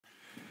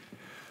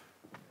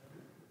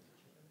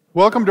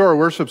Welcome to our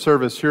worship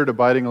service here at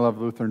Abiding Love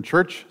Lutheran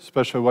Church.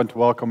 Especially want to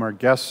welcome our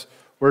guests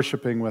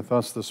worshiping with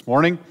us this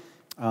morning.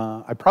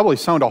 I probably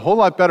sound a whole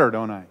lot better,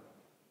 don't I?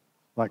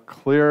 A lot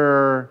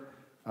clearer.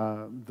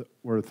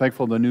 We're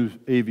thankful the new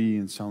AV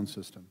and sound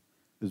system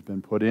has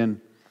been put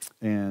in.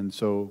 And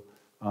so,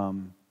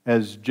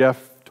 as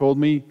Jeff told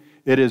me,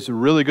 it is a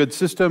really good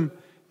system.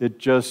 It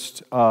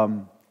just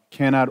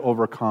cannot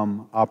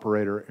overcome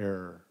operator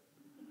error.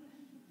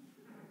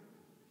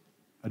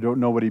 I don't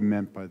know what he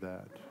meant by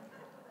that.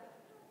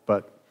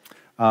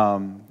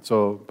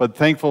 But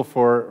thankful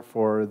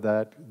for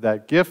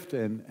that gift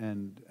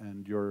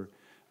and your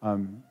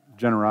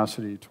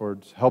generosity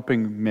towards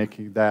helping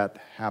making that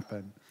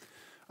happen.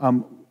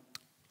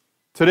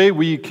 Today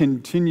we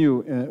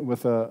continue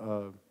with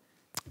a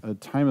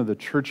time of the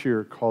church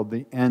here called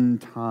the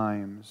end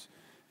times,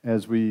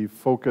 as we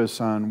focus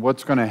on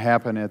what's going to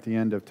happen at the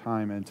end of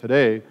time. And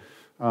today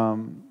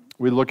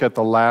we look at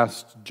the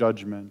last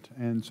judgment,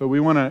 and so we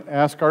want to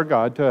ask our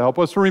God to help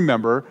us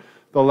remember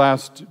the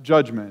last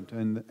judgment,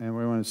 and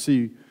we want to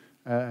see,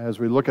 as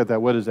we look at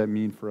that, what does that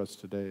mean for us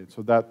today? And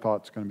so that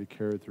thought's going to be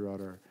carried throughout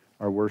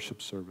our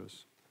worship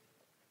service.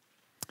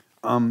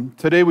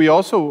 Today we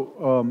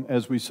also,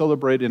 as we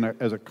celebrate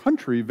as a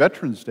country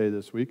Veterans Day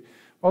this week,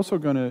 also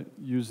going to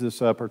use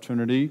this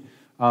opportunity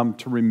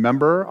to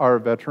remember our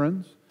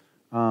veterans,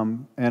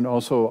 and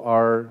also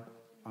our,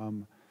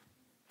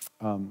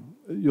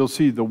 you'll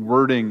see the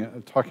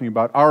wording talking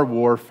about our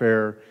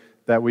warfare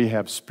that we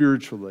have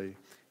spiritually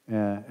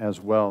as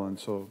well, and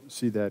so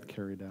see that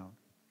carried out.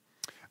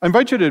 I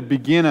invite you to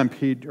begin on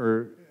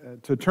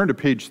to turn to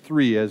page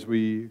 3 as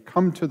we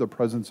come to the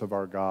presence of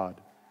our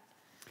God.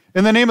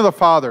 In the name of the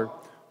Father,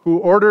 who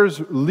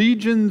orders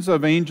legions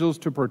of angels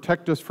to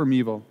protect us from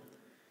evil.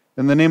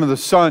 In the name of the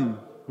Son,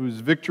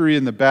 whose victory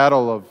in the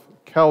battle of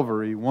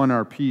Calvary won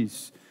our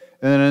peace.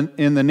 And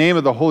in the name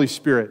of the Holy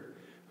Spirit,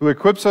 who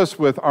equips us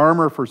with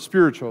armor for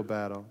spiritual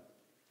battle.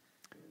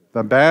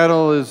 The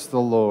battle is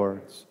the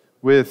Lord's.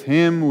 With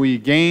him we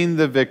gain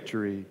the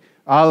victory.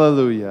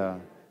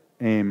 Alleluia.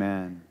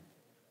 Amen.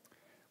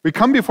 We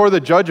come before the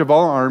judge of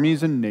all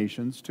armies and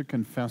nations to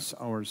confess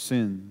our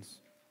sins.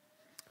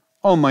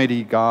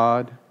 Almighty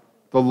God,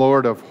 the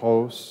Lord of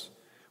hosts,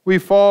 we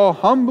fall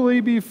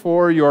humbly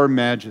before your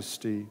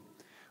majesty.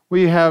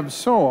 We have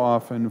so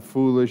often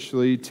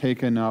foolishly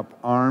taken up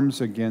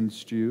arms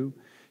against you,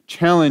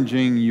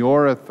 challenging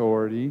your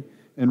authority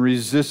and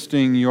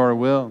resisting your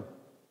will.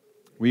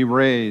 We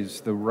raise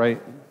the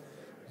right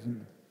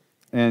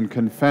and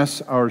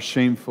confess our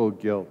shameful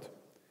guilt.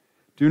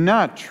 Do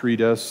not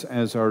treat us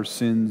as our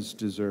sins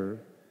deserve,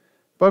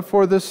 but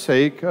for the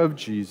sake of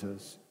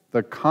Jesus,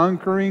 the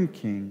conquering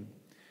King,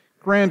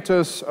 grant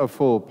us a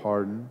full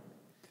pardon.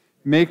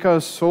 Make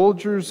us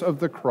soldiers of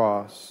the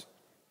cross,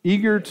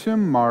 eager to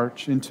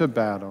march into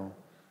battle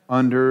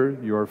under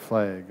your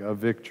flag of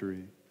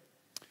victory.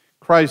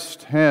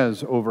 Christ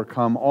has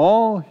overcome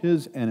all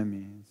his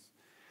enemies.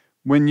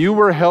 When you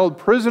were held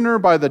prisoner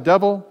by the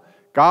devil,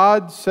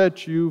 God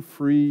set you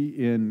free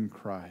in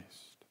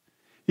Christ.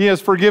 He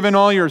has forgiven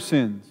all your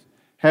sins,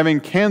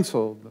 having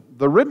canceled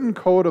the written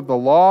code of the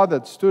law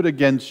that stood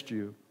against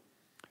you.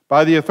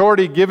 By the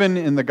authority given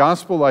in the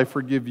gospel, I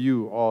forgive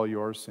you all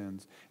your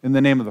sins. In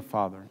the name of the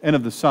Father, and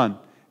of the Son,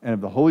 and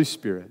of the Holy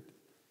Spirit.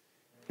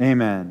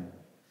 Amen.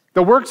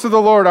 The works of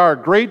the Lord are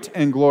great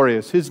and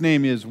glorious. His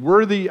name is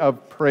worthy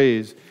of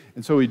praise.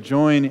 And so we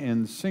join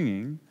in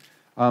singing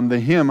the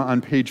hymn on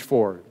page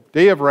 4.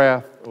 Day of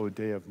wrath, O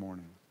day of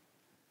mourning.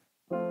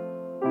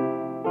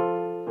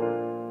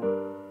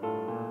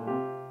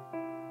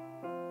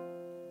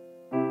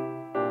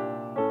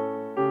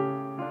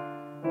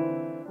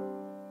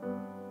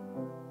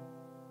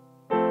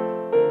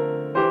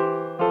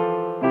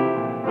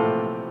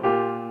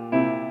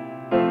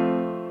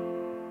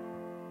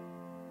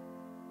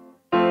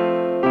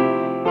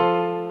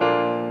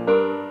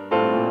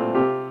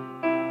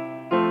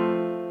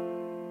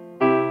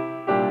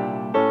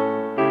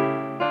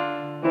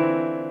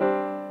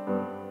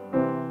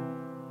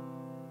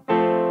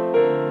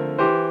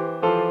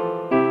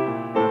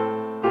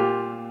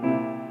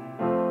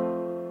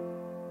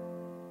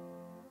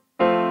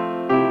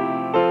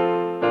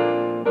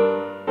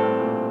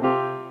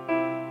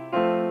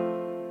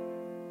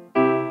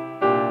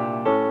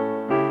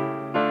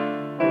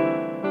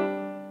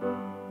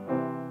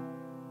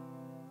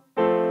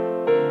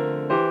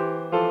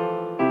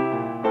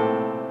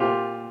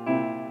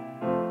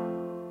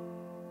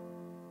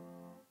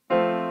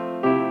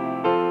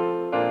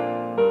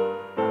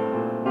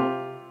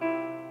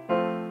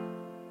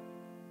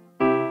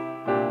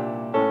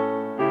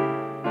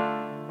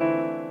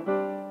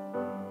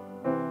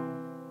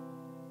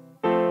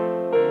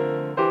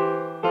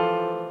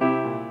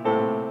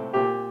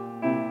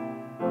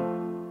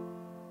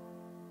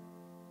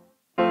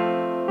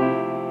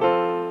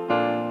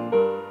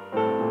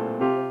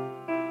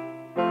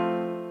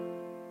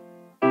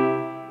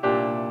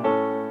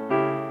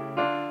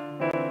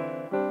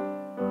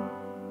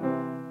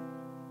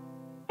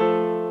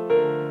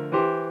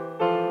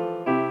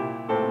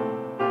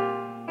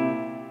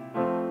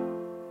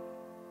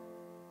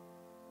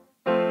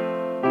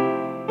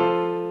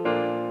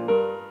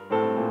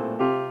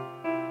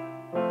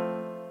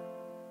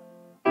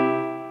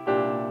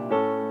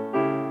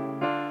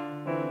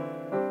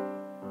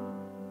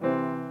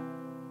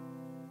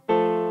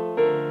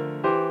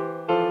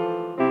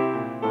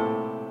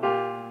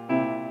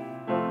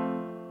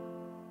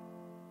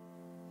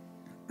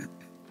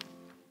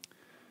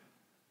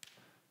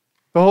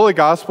 The Holy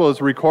Gospel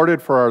is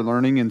recorded for our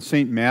learning in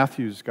St.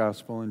 Matthew's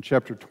Gospel in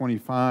chapter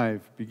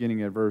 25,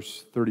 beginning at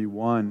verse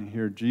 31.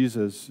 Here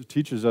Jesus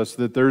teaches us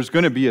that there's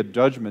going to be a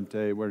judgment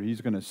day where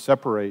he's going to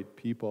separate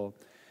people.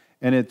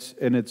 And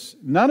it's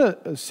not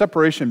a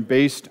separation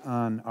based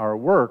on our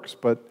works,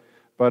 but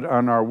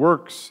on our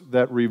works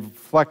that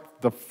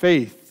reflect the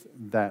faith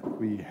that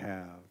we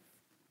have.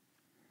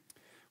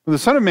 When the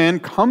Son of Man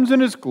comes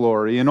in his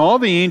glory and all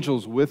the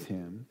angels with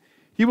him,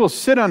 he will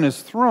sit on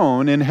his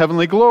throne in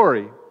heavenly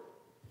glory.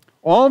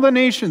 All the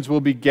nations will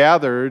be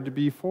gathered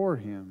before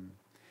him,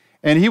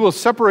 and he will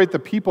separate the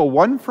people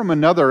one from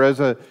another as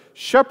a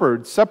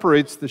shepherd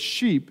separates the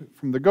sheep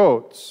from the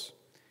goats.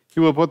 He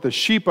will put the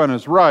sheep on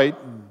his right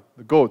and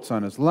the goats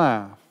on his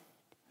left.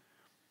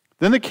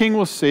 Then the king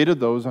will say to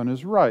those on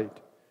his right,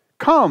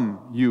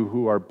 "Come, you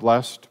who are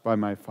blessed by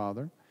my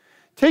Father.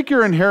 Take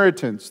your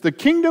inheritance, the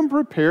kingdom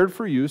prepared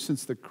for you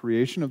since the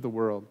creation of the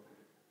world.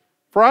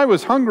 For I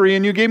was hungry,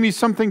 and you gave me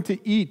something to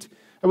eat.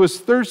 I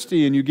was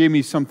thirsty, and you gave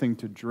me something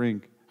to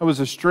drink. I was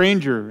a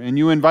stranger, and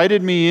you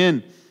invited me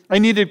in. I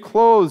needed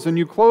clothes, and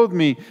you clothed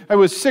me. I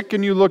was sick,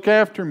 and you looked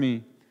after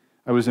me.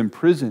 I was in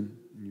prison,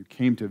 and you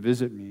came to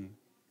visit me."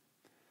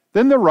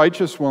 Then the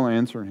righteous will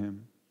answer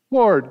him,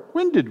 "Lord,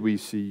 when did we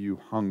see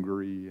you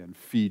hungry and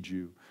feed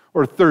you,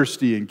 or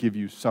thirsty and give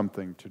you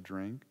something to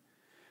drink?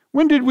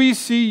 When did we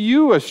see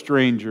you a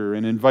stranger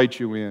and invite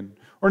you in,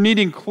 or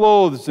needing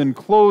clothes and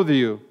clothe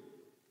you?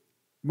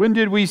 When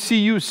did we see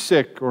you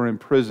sick or in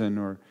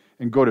prison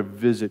and go to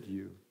visit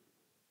you?"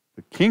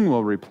 The king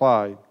will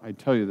reply, "I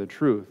tell you the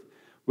truth.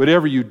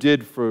 Whatever you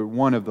did for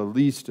one of the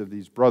least of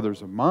these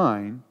brothers of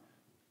mine,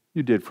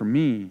 you did for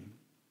me."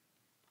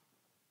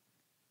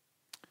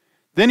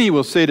 Then he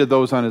will say to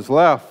those on his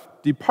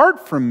left, "Depart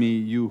from me,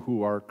 you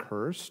who are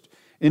cursed,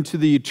 into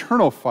the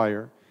eternal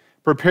fire,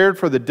 prepared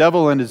for the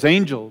devil and his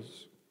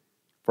angels.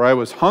 For I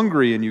was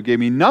hungry, and you gave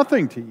me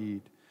nothing to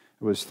eat.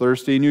 I was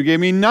thirsty, and you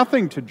gave me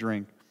nothing to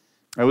drink.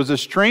 I was a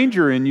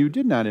stranger, and you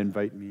did not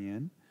invite me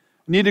in.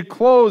 I needed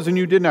clothes, and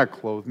you did not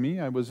clothe me.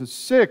 I was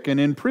sick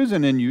and in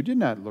prison, and you did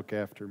not look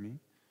after me."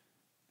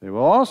 They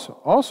will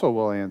also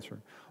will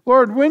answer,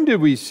 "Lord, when did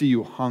we see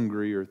you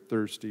hungry or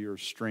thirsty or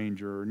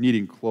stranger or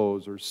needing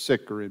clothes or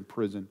sick or in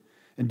prison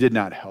and did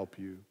not help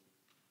you?"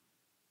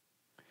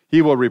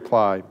 He will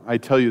reply, "I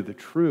tell you the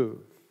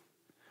truth.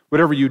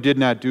 Whatever you did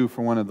not do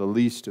for one of the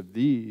least of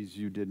these,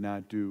 you did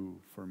not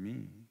do for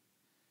me."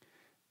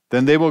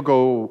 Then they will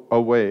go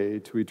away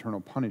to eternal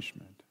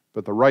punishment,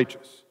 but the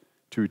righteous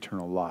to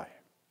eternal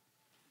life.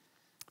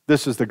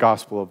 This is the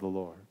gospel of the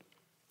Lord.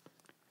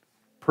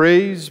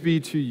 Praise be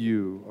to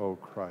you, O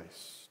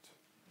Christ.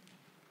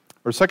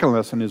 Our second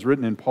lesson is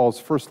written in Paul's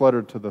first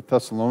letter to the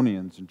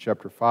Thessalonians in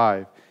chapter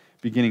 5,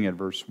 beginning at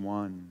verse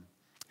 1.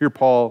 Here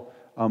Paul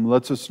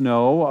lets us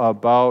know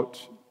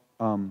about,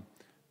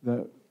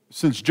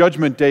 since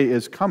Judgment Day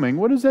is coming,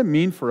 what does that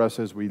mean for us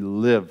as we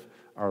live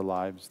our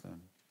lives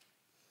then?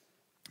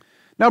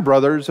 "Now,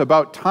 brothers,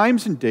 about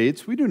times and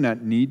dates we do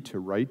not need to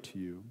write to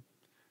you,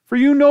 for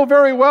you know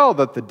very well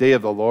that the day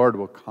of the Lord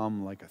will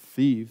come like a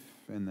thief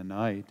in the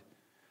night.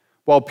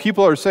 While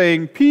people are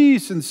saying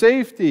peace and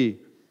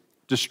safety,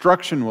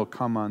 destruction will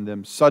come on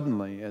them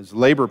suddenly as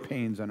labor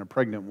pains on a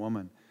pregnant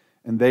woman,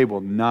 and they will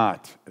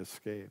not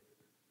escape.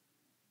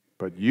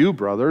 But you,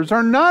 brothers,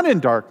 are not in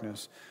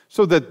darkness,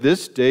 so that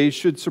this day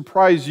should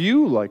surprise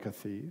you like a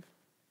thief.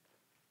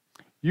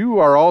 You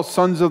are all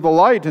sons of the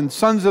light and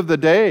sons of the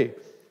day.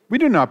 We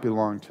do not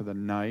belong to the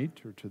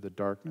night or to the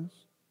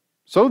darkness.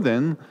 So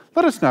then,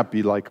 let us not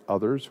be like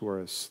others who are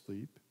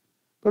asleep,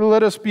 but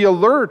let us be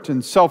alert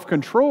and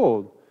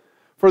self-controlled.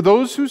 For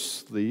those who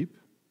sleep,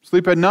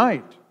 sleep at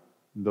night,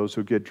 and those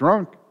who get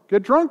drunk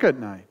at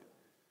night.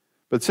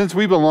 But since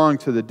we belong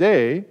to the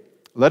day,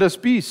 let us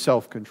be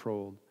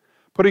self-controlled,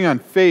 putting on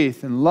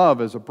faith and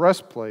love as a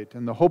breastplate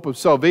and the hope of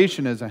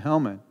salvation as a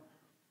helmet.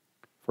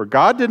 For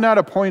God did not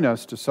appoint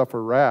us to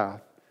suffer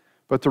wrath,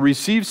 but to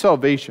receive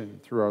salvation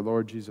through our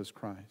Lord Jesus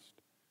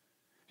Christ.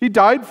 He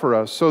died for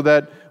us so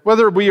that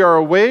whether we are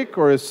awake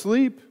or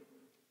asleep,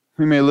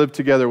 we may live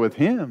together with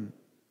him.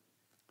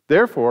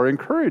 Therefore,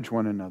 encourage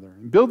one another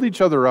and build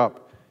each other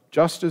up,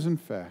 just as in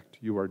fact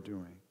you are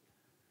doing."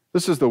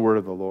 This is the word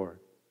of the Lord.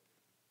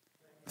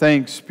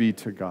 Thanks be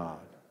to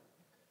God.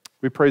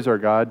 We praise our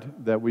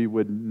God that we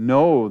would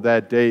know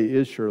that day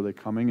is surely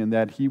coming and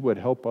that he would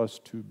help us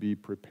to be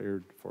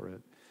prepared for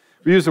it.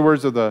 We use the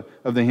words of the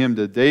hymn,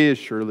 "The day is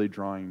surely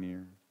drawing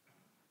near."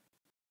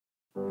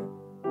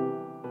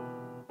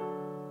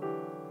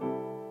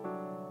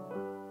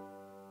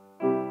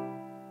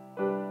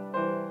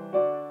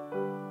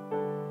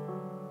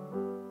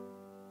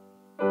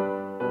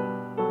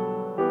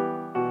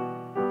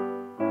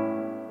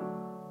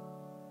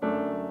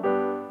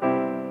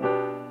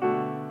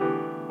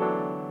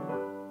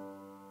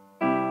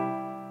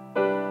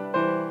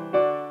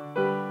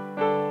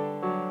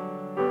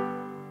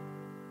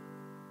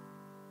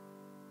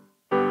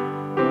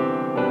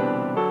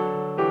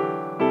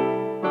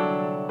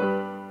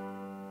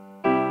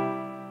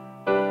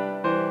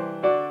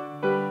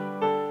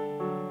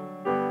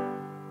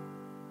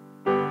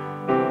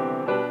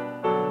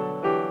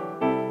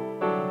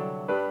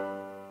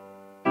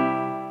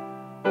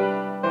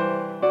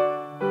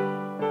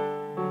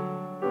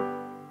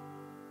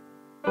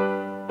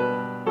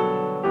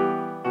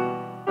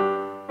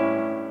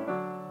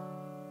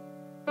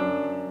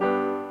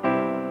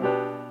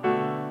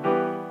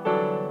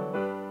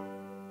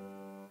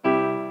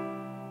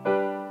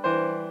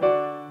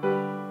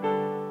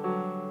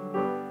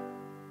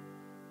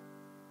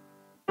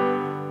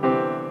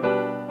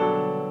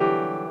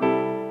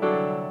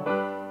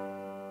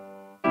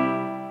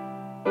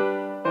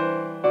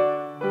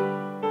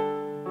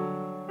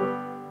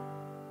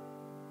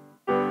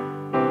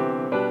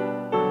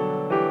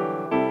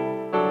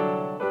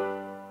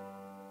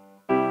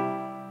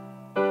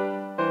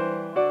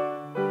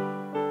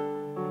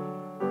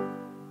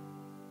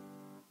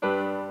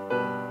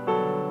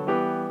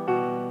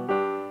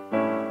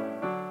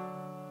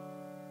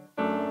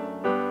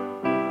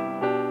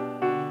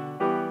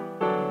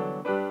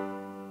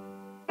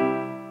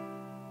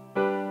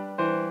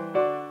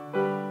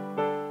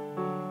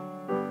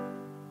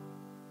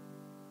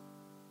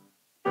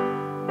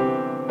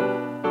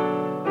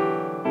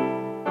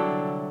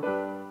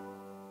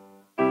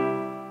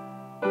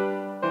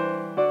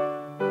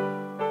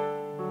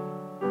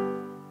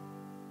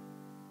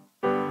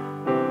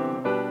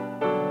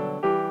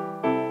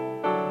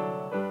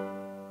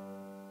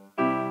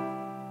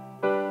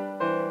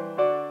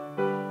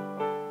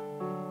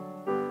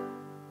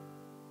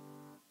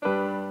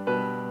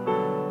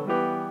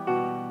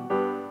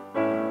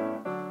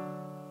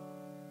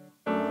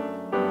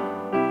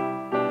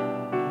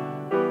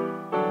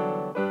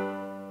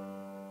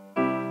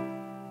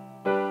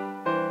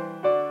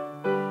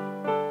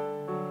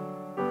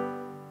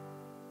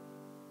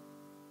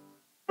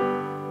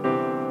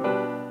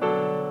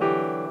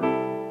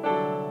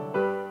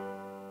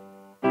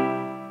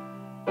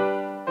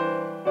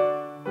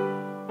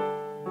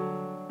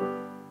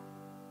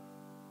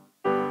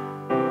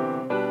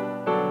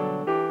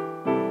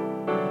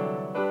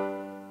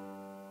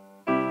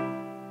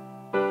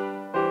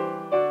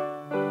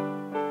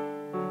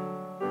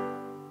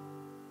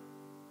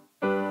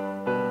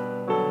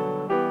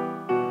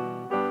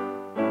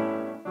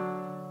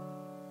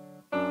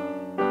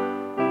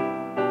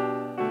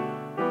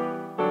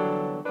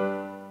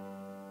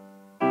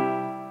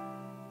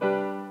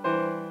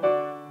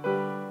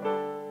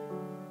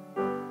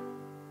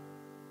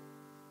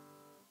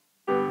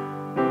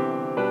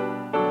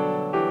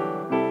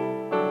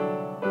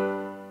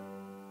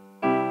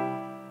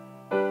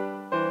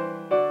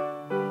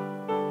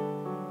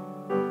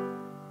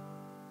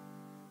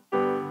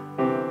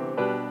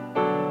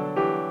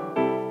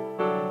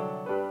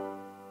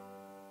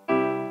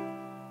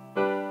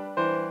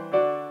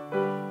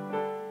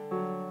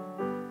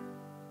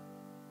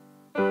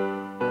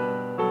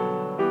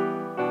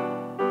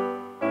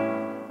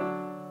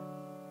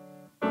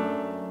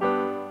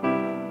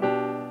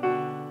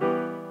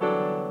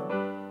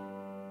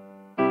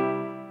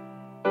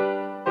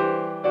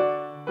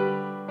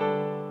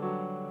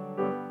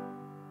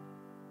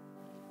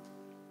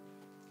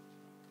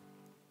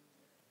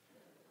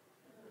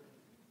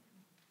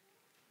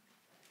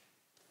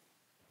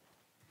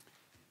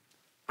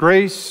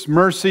 Grace,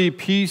 mercy,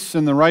 peace,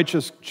 and the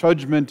righteous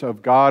judgment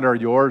of God are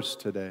yours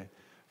today.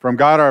 From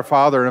God our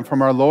Father and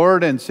from our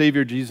Lord and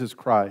Savior Jesus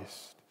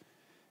Christ.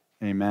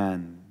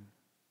 Amen.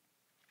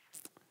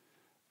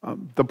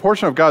 The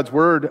portion of God's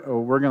Word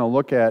we're going to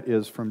look at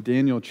is from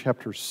Daniel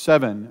chapter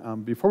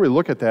 7. Before we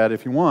look at that,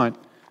 if you want,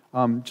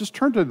 just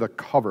turn to the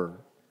cover,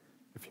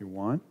 if you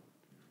want.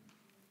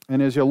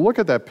 And as you look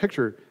at that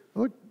picture,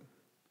 looks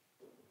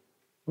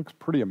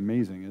pretty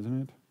amazing,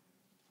 isn't it?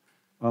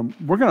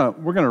 We're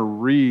gonna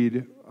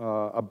read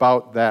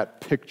about that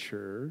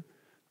picture,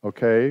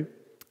 okay,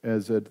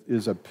 as it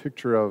is a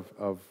picture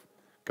of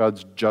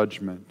God's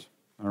judgment,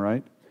 all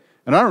right?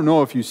 And I don't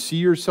know if you see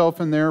yourself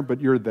in there,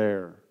 but you're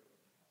there,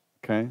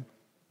 okay?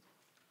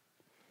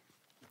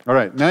 All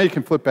right, now you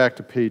can flip back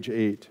to page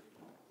 8.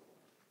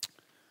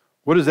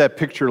 What does that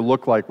picture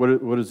look like?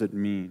 What does it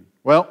mean?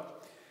 Well,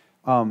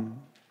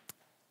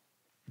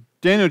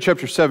 Daniel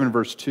chapter 7,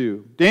 verse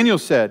 2. Daniel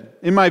said,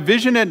 "In my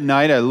vision at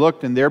night I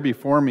looked, and there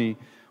before me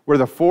were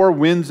the 4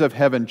 winds of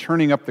heaven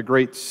churning up the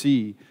great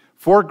sea.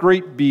 4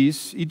 great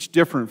beasts, each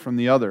different from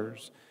the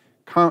others,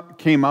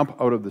 came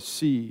up out of the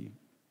sea.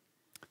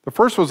 The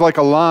first was like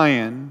a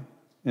lion,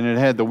 and it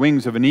had the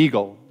wings of an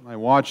eagle. I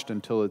watched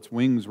until its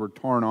wings were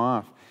torn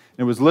off.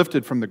 And it was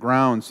lifted from the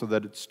ground so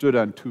that it stood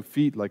on 2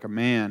 feet like a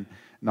man,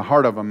 and the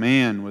heart of a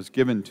man was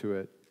given to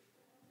it.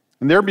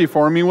 And there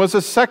before me was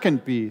a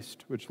second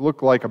beast, which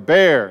looked like a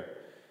bear.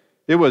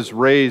 It was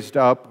raised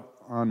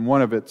up on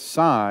one of its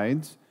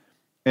sides,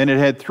 and it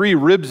had 3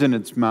 ribs in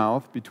its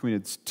mouth between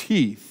its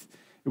teeth.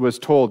 It was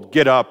told,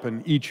 'Get up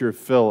and eat your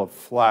fill of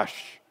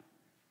flesh.'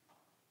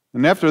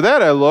 And after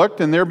that I looked,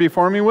 and there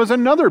before me was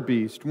another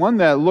beast, one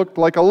that looked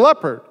like a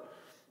leopard.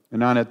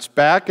 And on its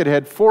back it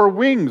had 4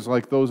 wings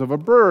like those of a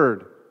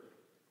bird.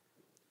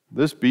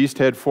 This beast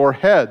had 4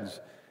 heads,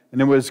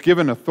 and it was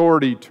given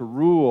authority to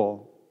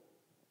rule.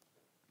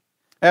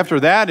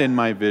 After that, in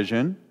my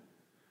vision,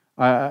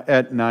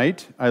 at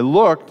night, I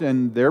looked,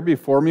 and there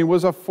before me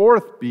was a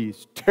 4th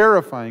beast,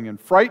 terrifying and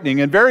frightening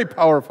and very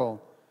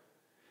powerful.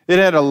 It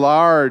had a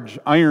large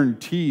iron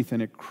teeth,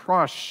 and it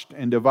crushed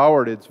and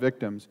devoured its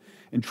victims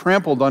and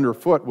trampled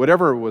underfoot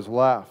whatever was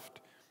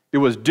left. It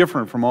was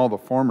different from all the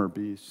former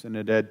beasts, and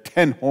it had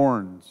 10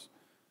 horns.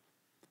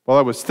 While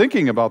I was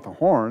thinking about the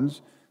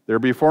horns, there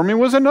before me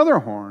was another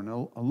horn,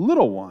 a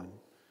little one,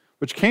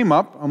 which came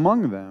up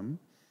among them.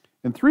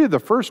 And 3 of the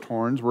first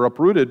horns were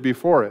uprooted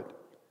before it.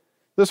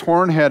 This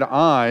horn had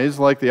eyes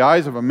like the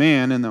eyes of a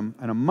man and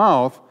a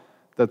mouth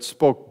that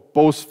spoke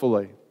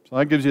boastfully. So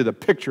that gives you the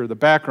picture, the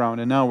background,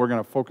 and now we're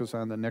going to focus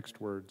on the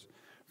next words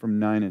from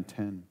 9 and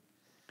 10.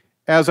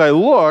 As I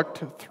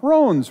looked,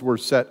 thrones were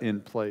set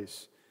in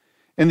place,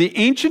 and the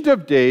Ancient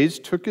of Days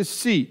took his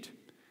seat.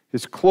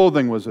 His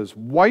clothing was as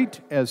white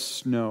as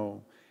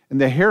snow,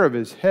 and the hair of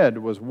his head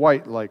was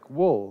white like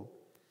wool.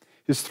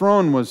 His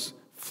throne was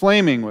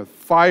flaming with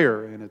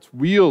fire, and its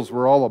wheels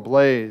were all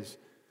ablaze.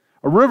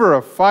 A river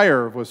of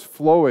fire was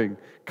flowing,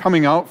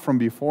 coming out from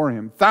before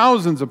him.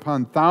 Thousands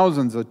upon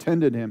thousands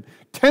attended him.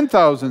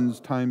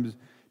 10,000 times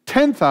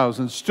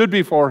 10,000 stood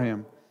before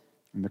him,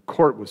 and the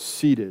court was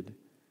seated,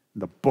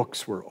 and the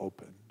books were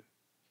opened.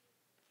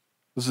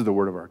 This is the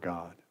word of our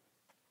God.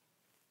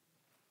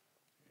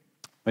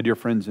 My dear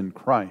friends in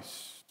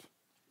Christ,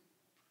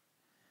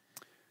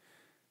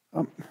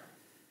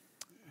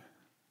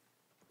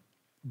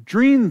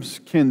 dreams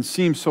can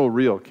seem so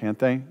real, can't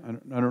they?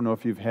 I don't know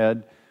if you've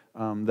had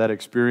that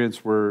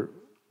experience where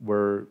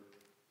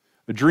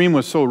a dream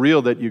was so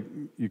real that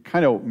you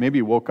kind of maybe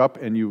woke up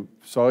and you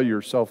saw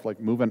yourself like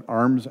moving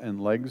arms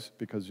and legs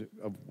because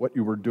of what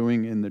you were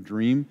doing in the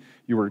dream.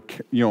 You were,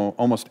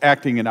 almost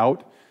acting it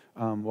out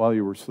while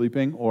you were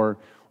sleeping, or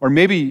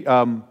maybe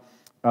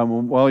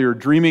while you're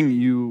dreaming,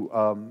 you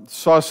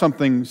saw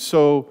something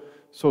so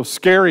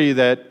scary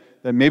that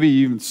maybe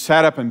you even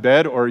sat up in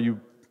bed, or you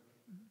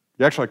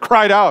actually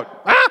cried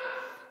out,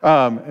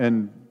 "Ah!"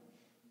 and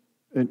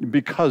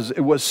because it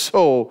was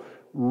so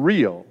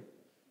real.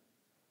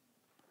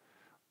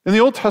 In the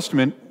Old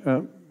Testament,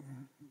 and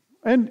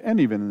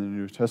even in the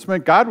New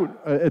Testament, God would,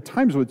 at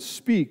times would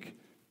speak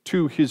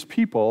to his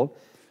people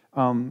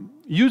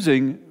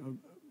using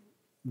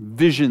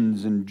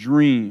visions and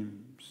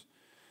dreams.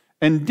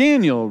 And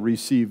Daniel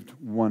received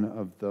one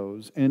of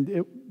those, and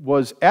it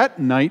was at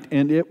night,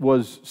 and it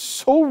was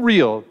so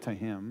real to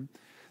him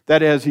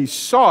that as he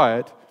saw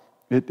it,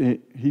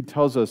 he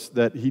tells us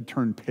that he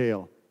turned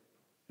pale.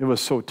 It was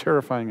so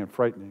terrifying and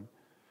frightening.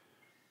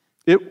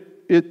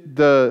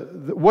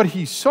 What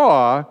he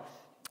saw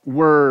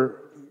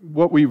were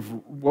what we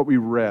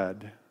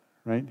read,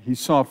 right? He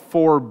saw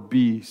 4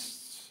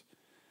 beasts,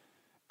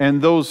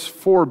 and those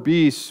 4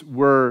 beasts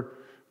were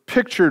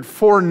pictured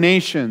 4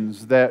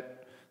 nations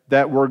that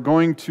were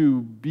going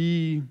to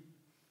be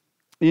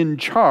in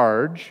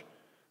charge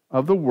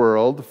of the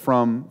world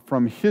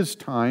from his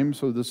time.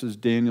 So this is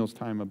Daniel's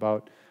time,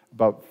 about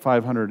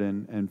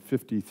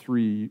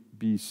 553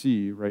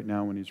 BC, right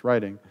now when he's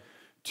writing,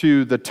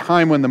 to the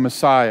time when the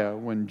Messiah,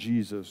 when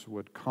Jesus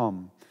would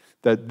come,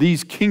 that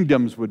these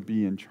kingdoms would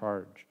be in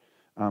charge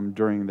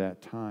during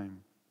that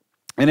time.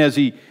 And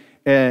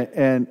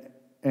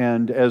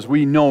and as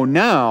we know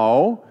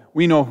now,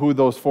 we know who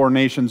those four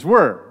nations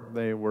were.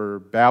 They were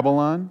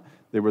Babylon,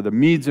 they were the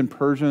Medes and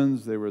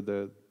Persians, they were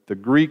the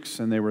Greeks,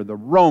 and they were the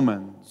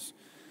Romans.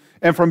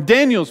 And from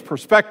Daniel's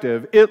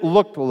perspective, it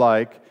looked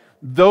like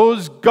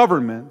those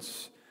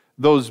governments,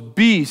 those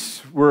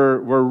beasts,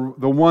 were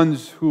the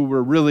ones who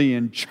were really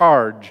in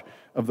charge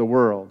of the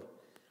world.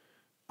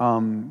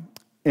 But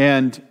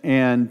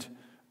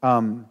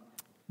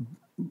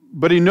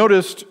he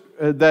noticed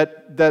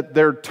that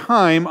their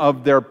time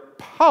of their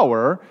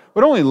power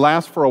would only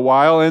last for a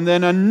while, and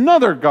then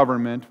another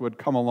government would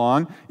come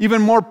along,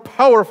 even more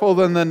powerful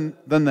than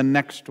the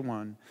next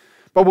one.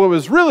 But what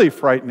was really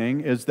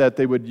frightening is that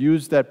they would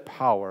use that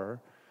power,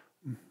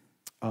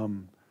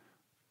 and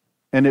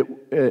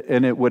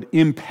it would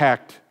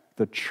impact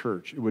the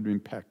church. It would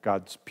impact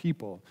God's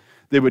people.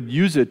 They would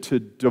use it to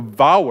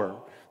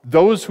devour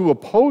those who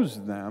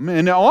opposed them,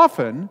 and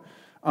often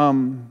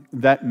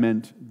that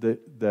meant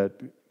that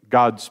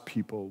God's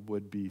people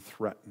would be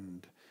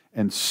threatened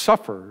and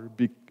suffer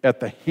at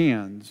the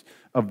hands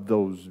of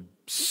those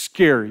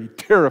scary,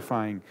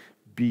 terrifying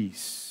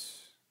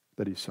beasts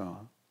that he saw.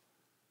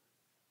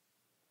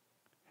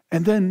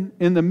 And then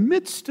in the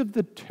midst of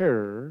the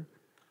terror,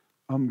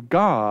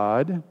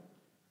 God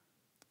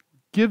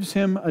gives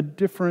him a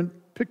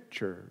different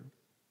picture,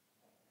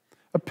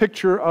 a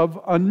picture of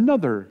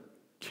another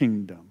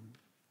kingdom.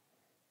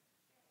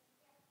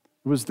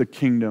 It was the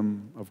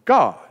kingdom of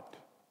God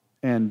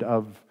and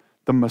of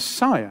the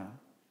Messiah,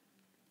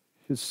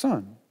 his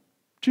son,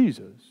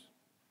 Jesus.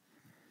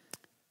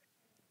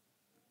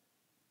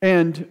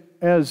 And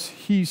as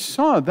he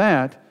saw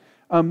that,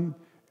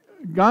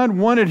 God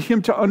wanted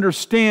him to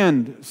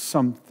understand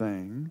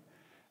something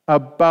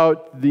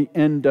about the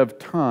end of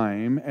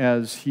time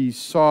as he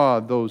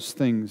saw those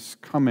things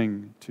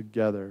coming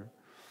together.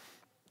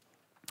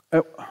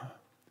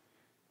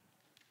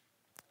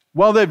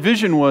 While that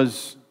vision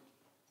was,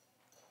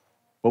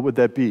 what would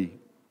that be?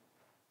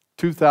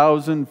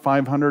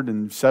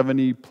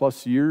 2,570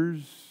 plus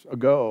years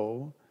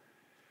ago,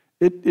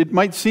 it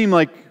might seem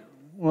like,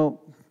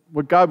 well,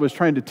 what God was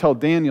trying to tell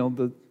Daniel,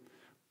 that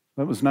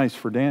was nice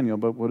for Daniel,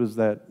 but what does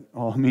that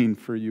all mean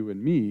for you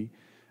and me?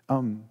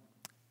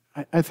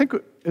 I think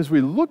as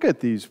we look at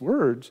these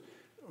words,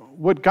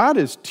 what God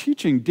is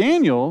teaching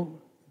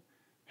Daniel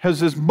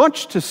has as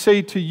much to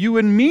say to you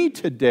and me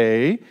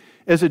today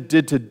as it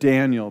did to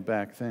Daniel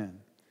back then.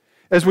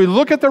 As we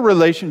look at the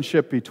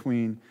relationship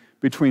between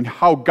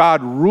how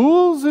God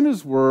rules in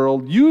his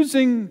world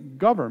using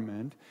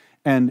government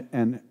and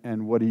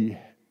what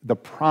the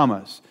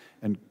promise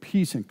and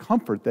peace and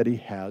comfort that he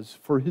has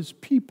for his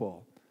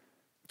people.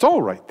 It's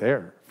all right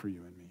there for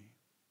you and me.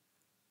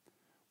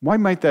 Why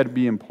might that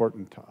be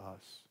important to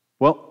us?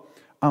 Well,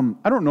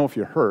 I don't know if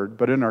you heard,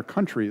 but in our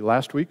country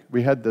last week,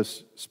 we had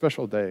this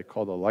special day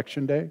called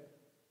Election Day.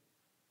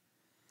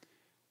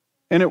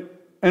 And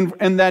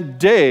that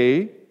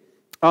day,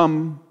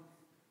 well,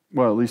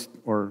 at least,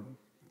 or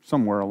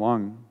somewhere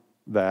along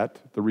that,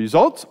 the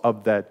results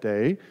of that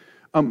day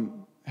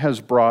has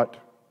brought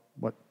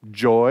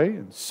joy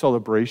and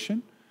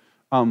celebration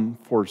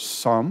for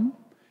some,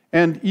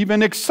 and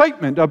even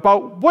excitement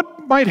about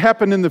what might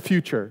happen in the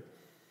future.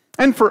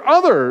 And for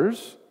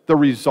others, the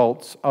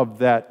results of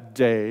that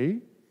day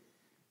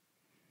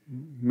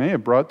may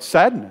have brought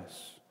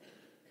sadness,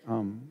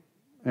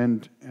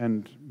 and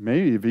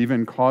may have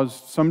even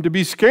caused some to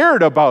be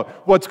scared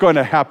about what's going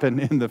to happen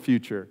in the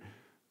future.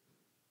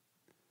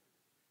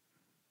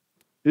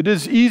 It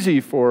is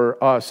easy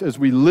for us, as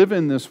we live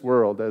in this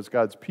world as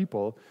God's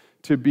people,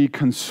 to be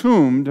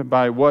consumed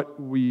by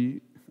what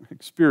we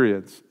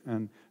experience,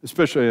 and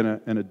especially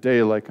in a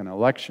day like an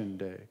election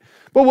day.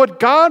 But what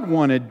God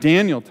wanted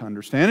Daniel to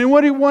understand, and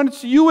what he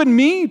wants you and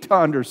me to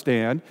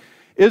understand,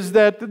 is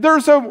that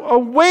there's a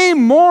way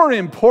more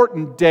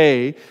important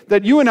day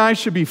that you and I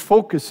should be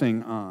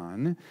focusing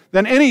on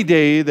than any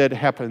day that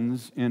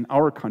happens in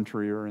our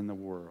country or in the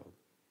world.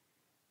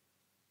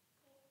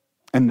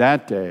 And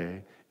that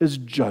day is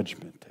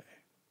Judgment Day.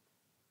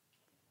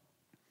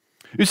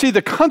 You see,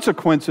 the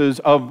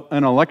consequences of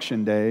an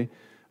election day,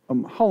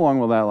 how long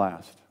will that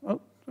last?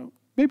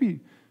 Maybe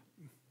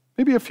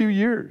a few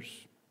years,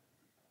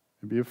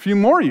 maybe a few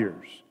more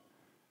years.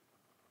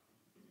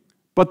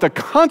 But the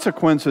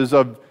consequences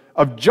of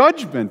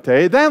Judgment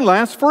Day, that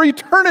lasts for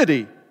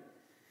eternity.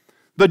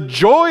 The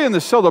joy and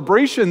the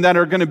celebration that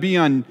are going to be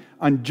on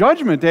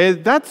Judgment Day,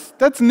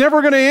 that's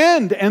never going to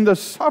end. And the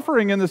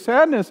suffering and the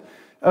sadness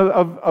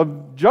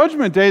of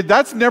Judgment Day,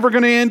 that's never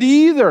going to end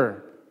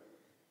either.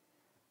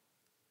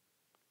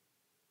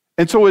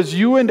 And so as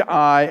you and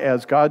I,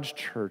 as God's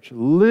church,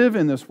 live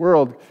in this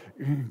world,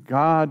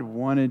 God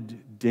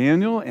wanted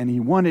Daniel and he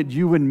wanted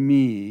you and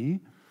me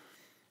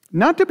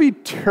not to be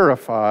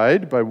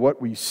terrified by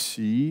what we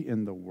see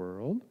in the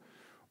world,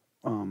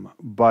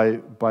 by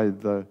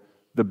the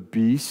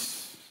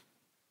beasts,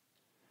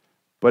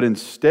 but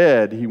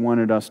instead he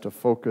wanted us to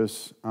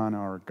focus on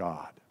our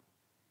God.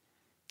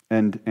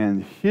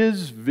 And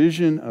his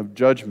vision of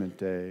Judgment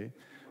Day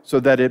so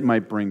that it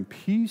might bring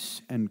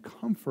peace and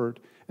comfort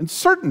and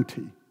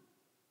certainty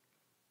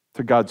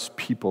to God's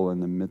people in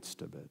the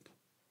midst of it.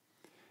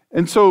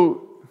 And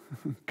so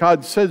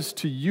God says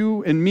to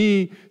you and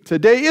me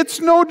today, it's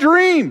no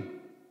dream.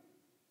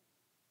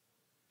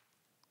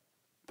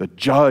 The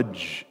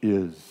judge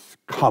is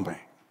coming.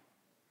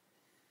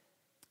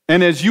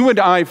 And as you and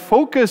I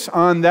focus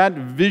on that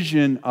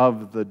vision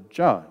of the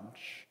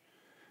judge,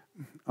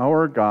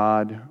 our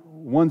God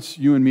wants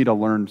you and me to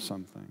learn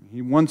something.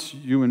 He wants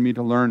you and me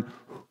to learn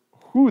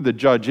who the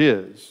judge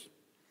is.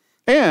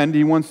 And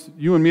he wants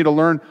you and me to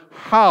learn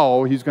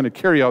how he's going to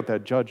carry out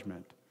that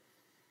judgment.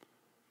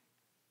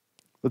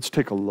 Let's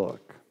take a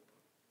look.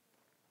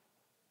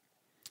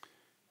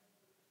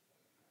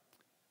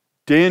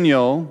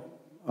 Daniel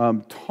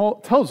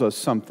tells us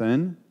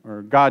something,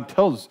 or God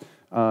tells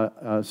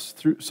us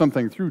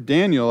something through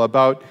Daniel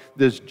about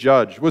this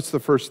judge. What's the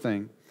first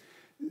thing?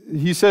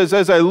 He says,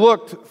 as I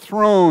looked,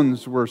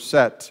 thrones were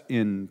set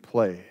in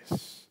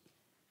place.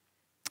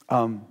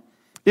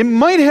 It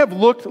might have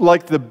looked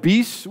like the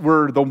beasts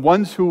were the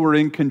ones who were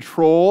in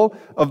control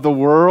of the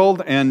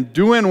world and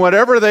doing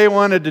whatever they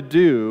wanted to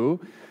do.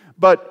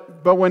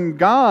 But when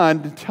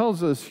God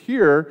tells us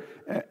here,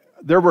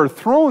 there were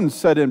thrones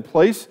set in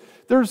place,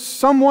 there's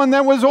someone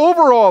that was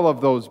over all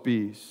of those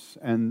beasts,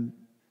 and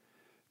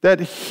that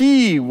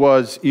he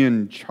was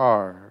in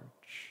charge.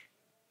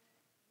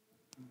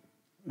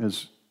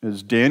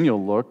 As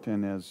Daniel looked,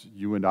 and as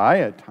you and I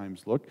at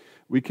times look,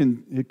 it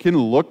can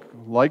look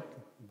like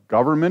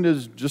government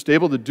is just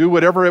able to do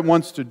whatever it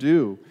wants to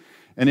do,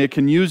 and it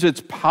can use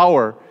its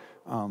power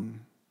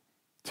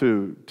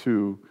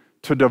to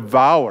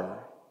devour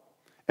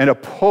and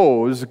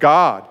oppose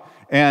God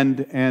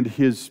and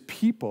his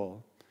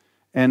people,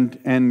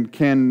 and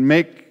can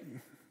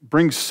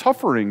bring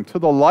suffering to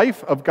the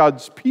life of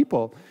God's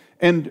people.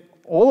 And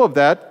all of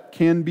that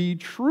can be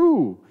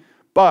true.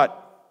 But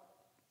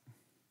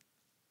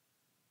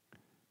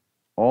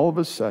all of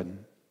a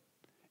sudden,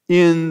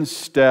 in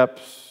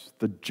steps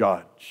the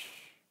judge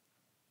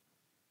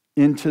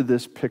into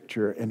this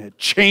picture, and it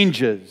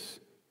changes.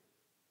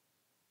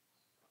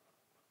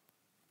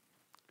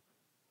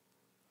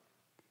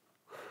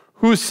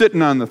 Who's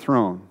sitting on the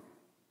throne?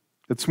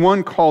 It's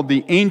one called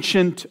the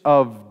Ancient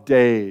of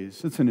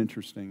Days. It's an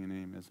interesting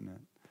name, isn't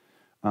it?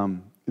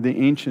 The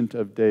Ancient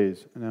of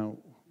Days. Now,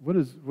 what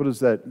does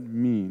that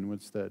mean?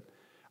 What's that?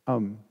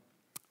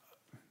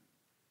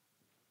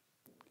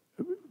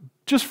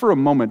 Just for a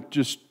moment,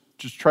 just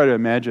try to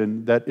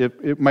imagine that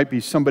it might be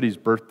somebody's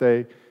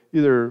birthday,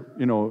 either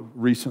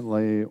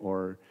recently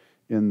or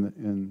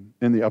in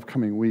the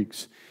upcoming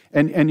weeks,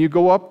 and you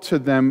go up to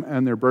them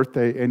on their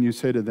birthday and you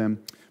say to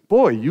them,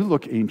 "Boy, you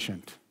look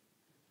ancient."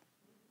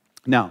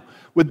 Now,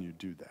 would you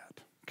do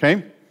that?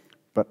 Okay,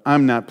 but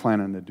I'm not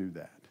planning to do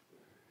that.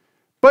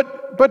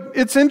 But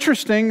it's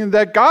interesting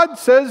that God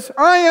says,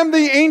 "I am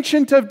the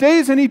Ancient of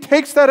Days," and he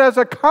takes that as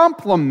a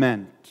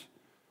compliment.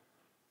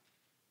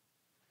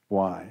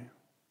 Why?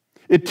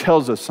 It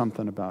tells us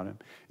something about him.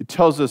 It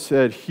tells us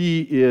that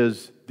he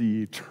is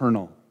the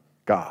eternal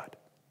God.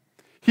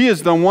 He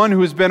is the one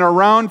who's been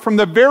around from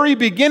the very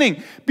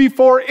beginning.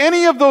 Before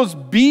any of those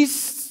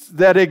beasts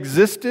that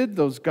existed,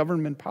 those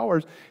government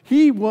powers,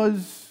 he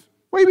was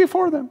way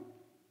before them.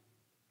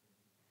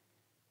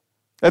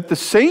 At the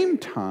same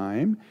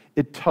time,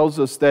 it tells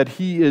us that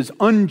he is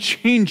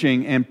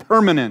unchanging and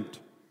permanent.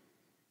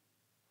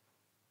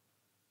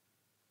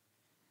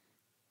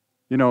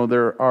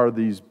 There are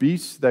these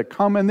beasts that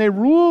come and they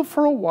rule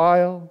for a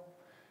while,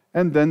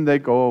 and then they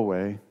go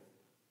away.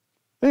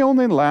 They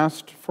only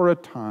last for a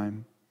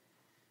time.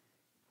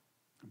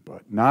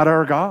 But not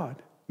our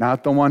God,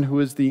 not the one who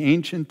is the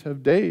Ancient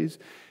of Days.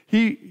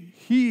 He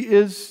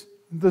is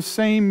the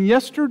same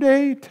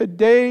yesterday,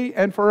 today,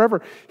 and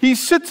forever. He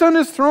sits on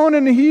his throne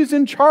and he's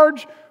in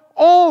charge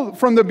all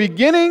from the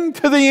beginning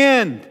to the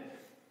end.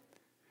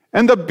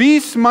 And the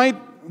beasts might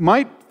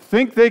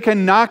think they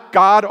can knock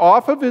God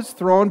off of his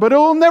throne, but it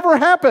will never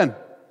happen.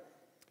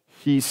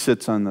 He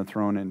sits on the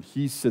throne and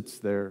he sits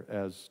there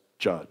as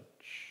judge.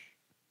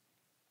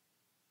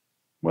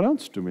 What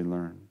else do we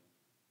learn?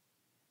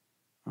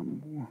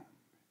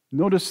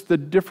 Notice the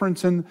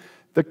difference in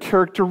the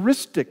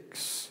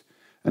characteristics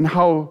and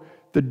how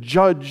the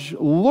judge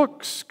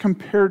looks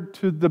compared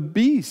to the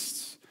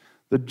beasts.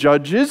 The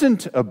judge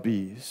isn't a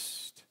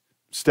beast.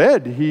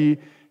 Instead, he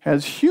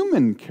has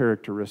human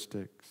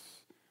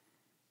characteristics.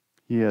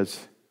 He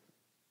has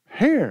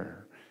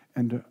hair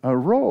and a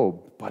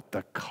robe, but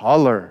the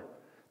color,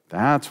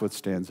 that's what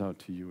stands out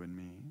to you and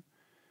me.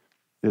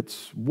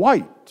 It's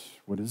white.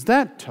 What does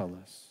that tell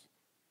us?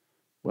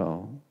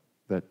 Well,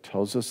 that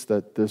tells us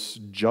that this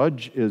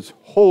judge is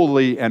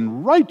holy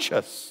and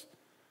righteous.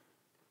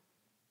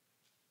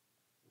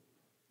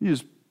 He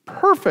is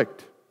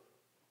perfect.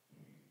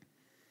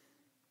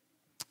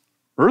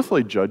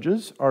 Earthly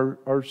judges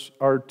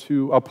are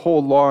to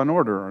uphold law and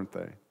order, aren't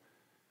they?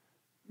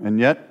 And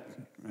yet,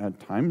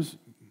 at times,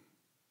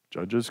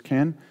 judges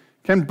can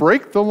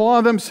break the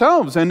law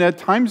themselves, and at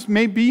times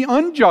may be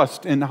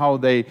unjust in how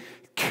they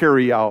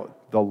carry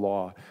out the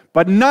law.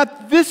 But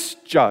not this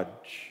judge.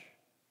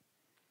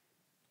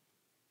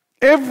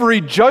 Every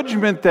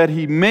judgment that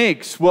he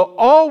makes will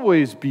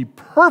always be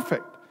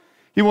perfect.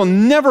 He will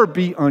never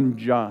be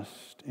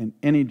unjust in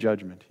any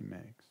judgment he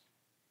makes.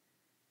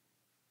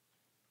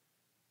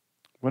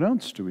 What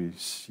else do we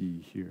see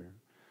here?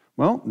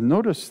 Well,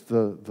 notice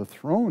the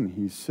throne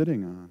he's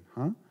sitting on,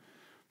 huh?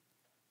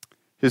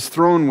 His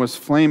throne was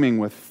flaming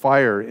with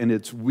fire, and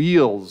its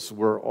wheels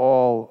were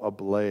all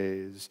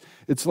ablaze.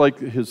 It's like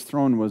his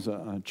throne was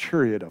a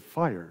chariot of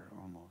fire,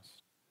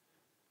 almost.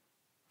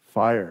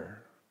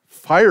 Fire.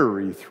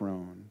 Fiery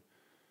throne.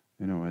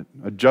 You know,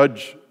 a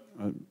judge,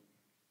 I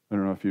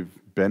don't know if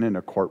you've been in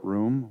a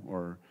courtroom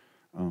or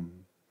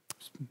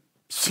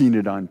seen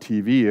it on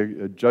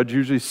TV. A judge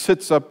usually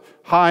sits up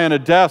high on a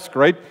desk,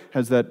 right?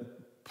 Has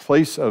that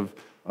place of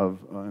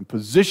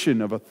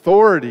position of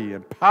authority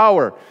and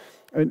power.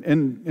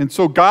 And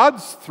so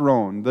God's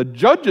throne, the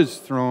judge's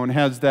throne,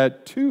 has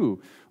that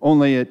too,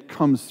 only it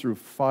comes through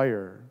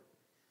fire.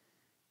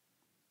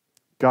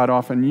 God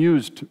often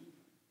used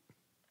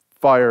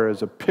fire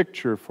as a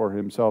picture for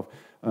himself,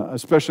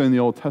 especially in the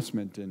Old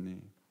Testament, didn't he?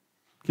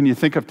 Can you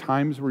think of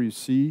times where you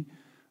see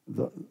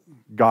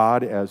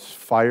God as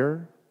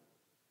fire?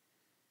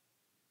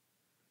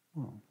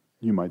 Well,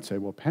 you might say,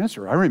 well,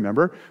 Pastor, I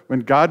remember when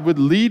God would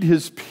lead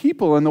his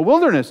people in the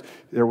wilderness,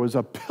 there was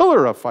a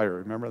pillar of fire.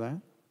 Remember that?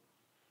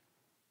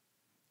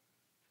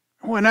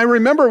 Oh, and I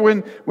remember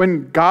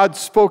when God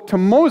spoke to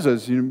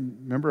Moses, you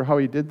remember how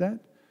he did that?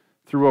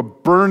 Through a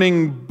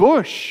burning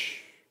bush,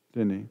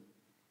 didn't he?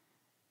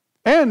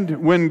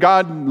 And when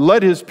God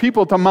led his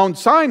people to Mount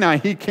Sinai,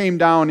 he came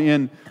down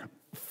in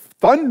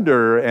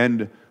thunder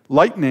and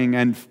lightning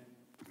and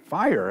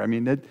fire. I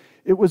mean,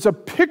 it was a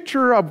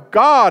picture of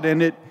God,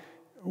 and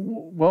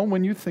well,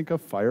 when you think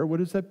of fire, what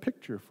is that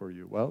picture for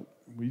you? Well,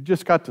 we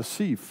just got to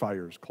see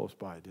fires close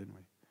by, didn't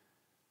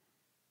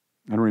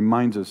we? And it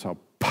reminds us how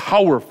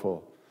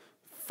powerful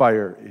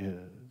fire is.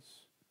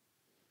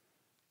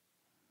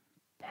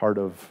 Part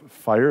of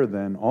fire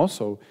then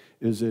also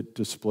is it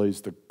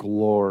displays the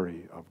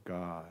glory of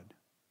God.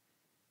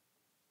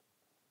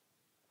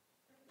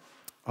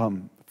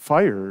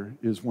 Fire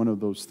is one of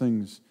those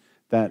things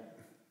that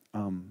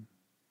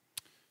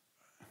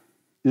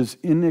is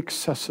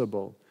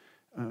inaccessible.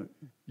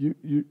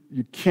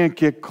 You can't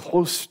get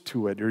close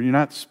to it, or you're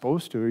not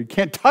supposed to, or you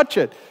can't touch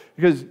it,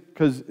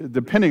 because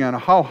depending on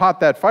how hot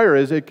that fire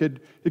is, it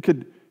could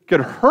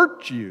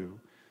hurt you.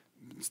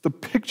 It's the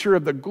picture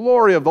of the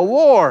glory of the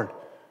Lord.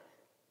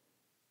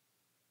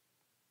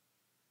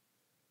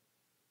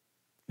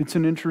 It's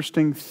an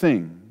interesting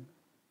thing.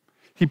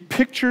 He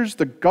pictures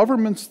the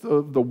governments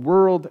of the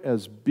world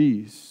as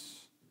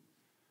beasts,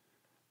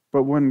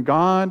 but when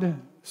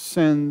God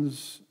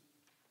sends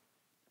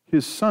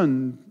his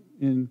Son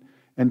in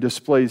and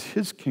displays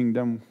his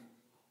kingdom,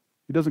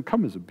 he doesn't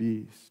come as a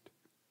beast.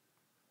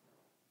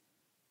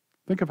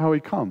 Think of how he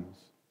comes.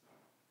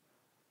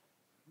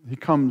 He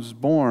comes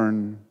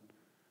born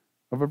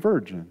of a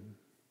virgin,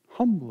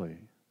 humbly.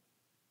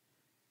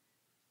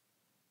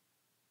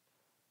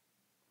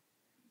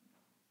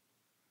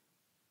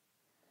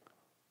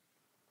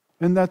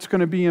 And that's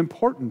going to be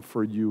important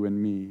for you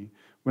and me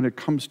when it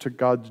comes to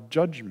God's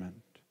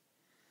judgment.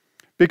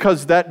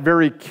 Because that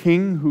very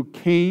king who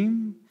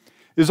came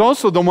is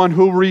also the one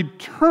who will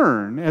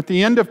return at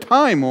the end of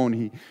time, won't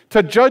he?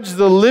 To judge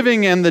the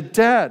living and the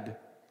dead.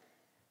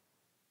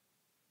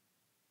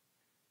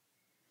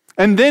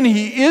 And then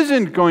he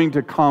isn't going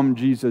to come,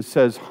 Jesus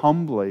says,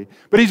 humbly,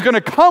 but he's going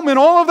to come in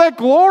all of that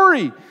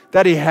glory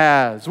that he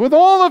has, with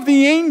all of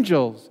the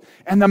angels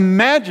and the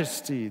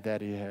majesty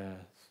that he has.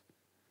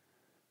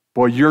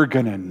 Boy, you're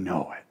going to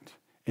know it,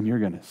 and you're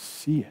going to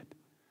see it.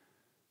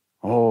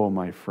 Oh,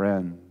 my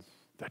friends,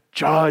 the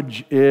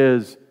judge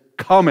is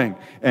coming,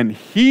 and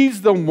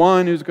he's the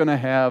one who's going to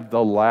have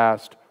the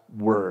last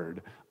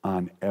word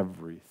on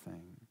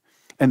everything.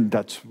 And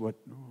that's what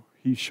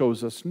he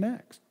shows us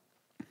next.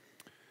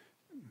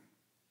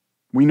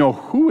 We know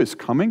who is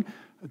coming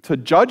to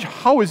judge.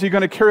 How is he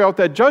going to carry out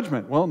that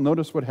judgment? Well,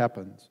 notice what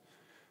happens.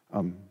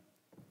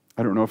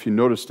 I don't know if you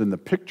noticed in the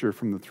picture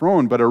from the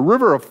throne, but a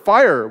river of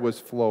fire was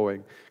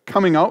flowing,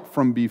 coming out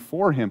from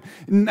before him.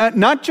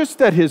 Not just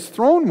that his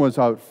throne was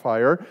out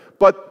fire,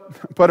 but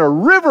a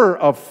river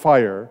of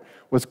fire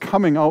was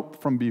coming out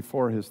from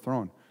before his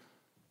throne.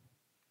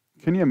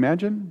 Can you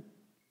imagine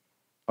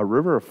a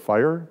river of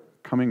fire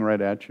coming right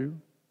at you?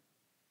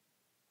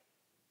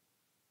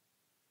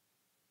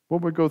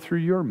 What would go through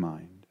your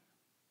mind?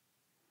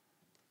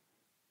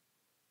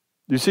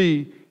 You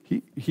see,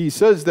 he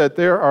says that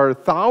there are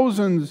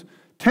thousands,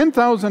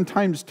 10,000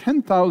 times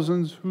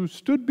 10,000s who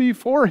stood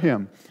before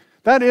him.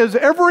 That is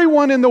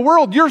everyone in the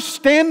world. You're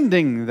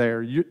standing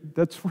there.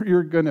 That's where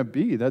you're going to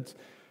be. That's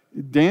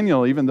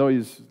Daniel, even though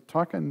he's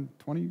talking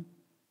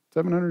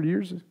 2,700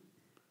 years,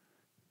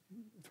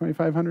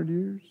 2,500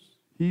 years,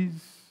 he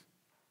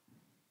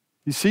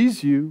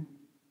sees you,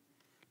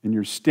 and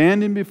you're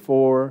standing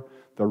before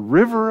the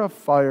river of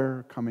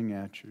fire coming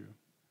at you,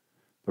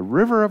 the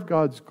river of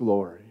God's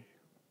glory.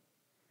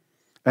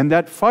 And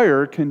that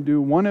fire can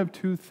do one of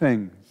two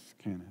things,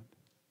 can it?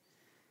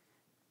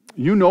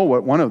 You know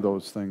what one of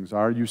those things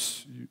are. You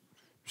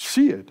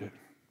see it. It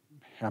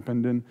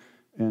happened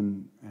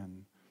in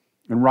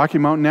Rocky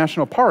Mountain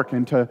National Park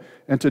and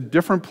to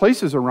different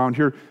places around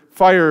here.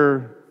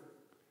 Fire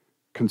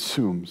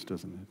consumes,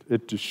 doesn't it?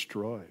 It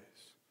destroys.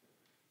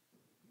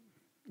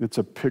 It's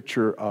a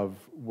picture of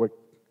what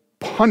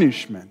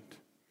punishment.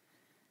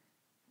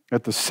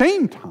 At the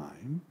same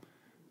time,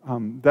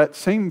 that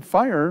same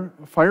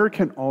fire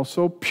can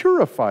also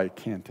purify,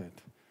 can't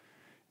it?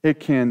 It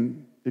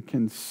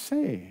can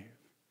save.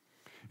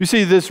 You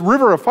see, this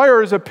river of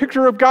fire is a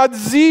picture of God's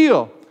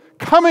zeal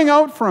coming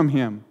out from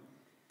Him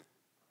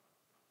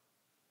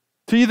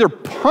to either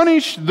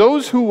punish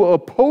those who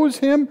oppose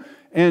Him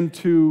and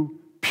to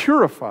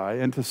purify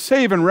and to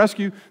save and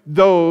rescue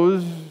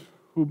those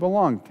who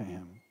belong to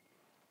Him.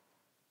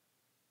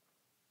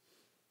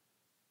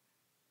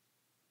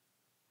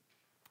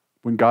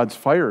 When God's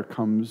fire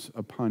comes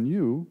upon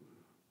you,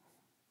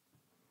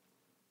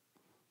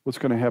 what's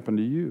going to happen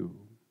to you?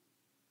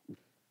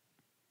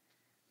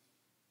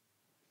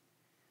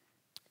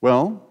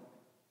 Well,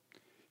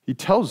 He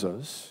tells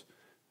us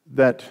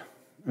that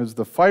as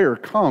the fire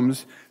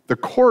comes, the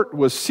court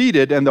was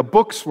seated and the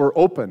books were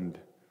opened.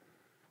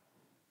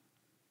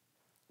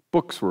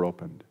 Books were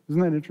opened.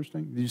 Isn't that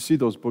interesting? Did you see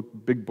those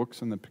big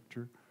books in the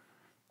picture?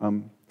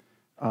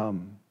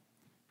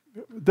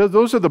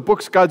 Those are the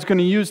books God's going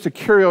to use to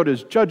carry out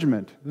His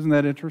judgment. Isn't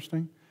that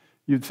interesting?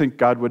 You'd think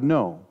God would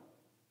know.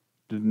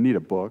 Didn't need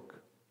a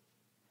book,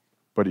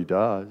 but He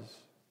does.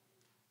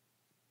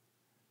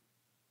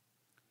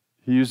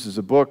 He uses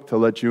a book to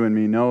let you and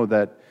me know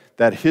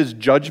that His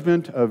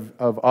judgment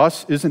of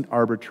us isn't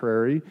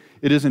arbitrary.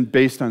 It isn't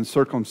based on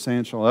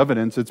circumstantial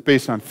evidence. It's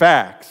based on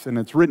facts, and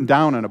it's written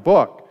down in a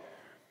book.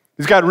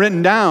 He's got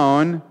written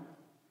down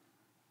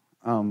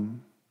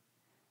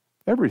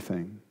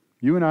everything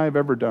you and I have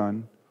ever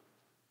done.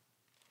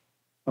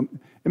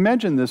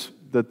 Imagine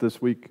that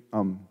this week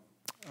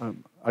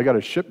I got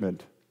a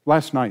shipment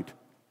last night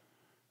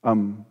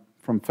from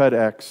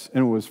FedEx,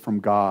 and it was from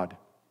God.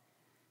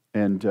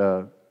 And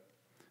none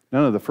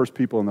of the first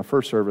people in the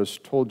first service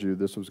told you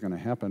this was going to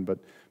happen, but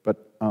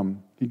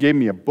He gave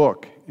me a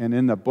book, and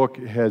in the book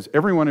it has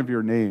every one of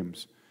your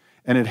names,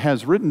 and it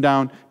has written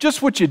down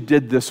just what you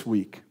did this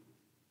week.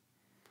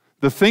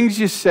 The things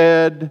you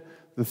said,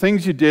 the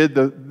things you did,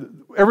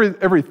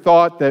 every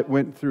thought that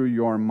went through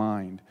your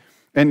mind.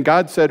 And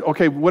God said,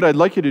 okay, what I'd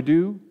like you to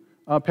do,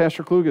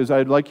 Pastor Klug, is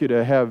I'd like you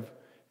to have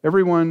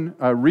everyone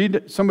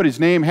read somebody's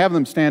name, have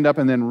them stand up,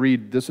 and then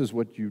read, this is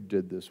what you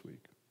did this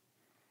week.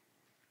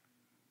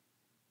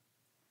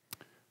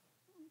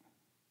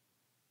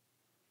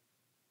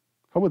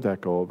 How would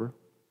that go over?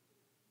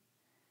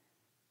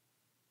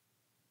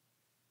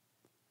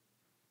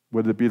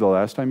 Would it be the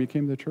last time you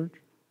came to church?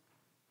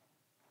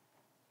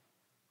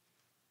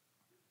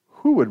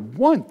 Who would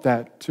want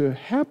that to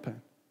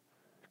happen?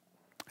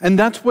 And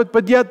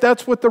yet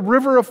that's what the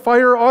river of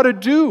fire ought to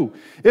do.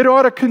 It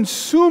ought to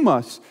consume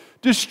us,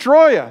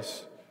 destroy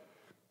us.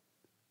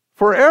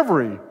 For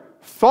every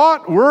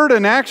thought, word,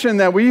 and action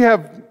that we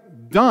have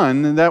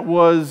done that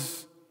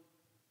was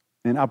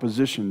in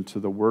opposition to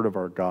the word of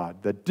our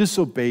God, that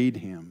disobeyed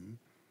Him.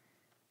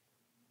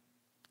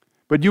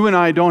 But you and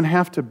I don't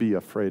have to be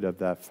afraid of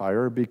that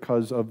fire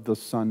because of the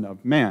Son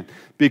of Man,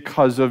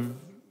 because of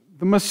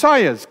the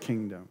Messiah's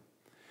kingdom.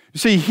 You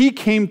see, He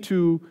came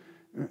to,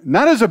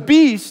 not as a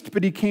beast,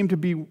 but He came to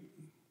be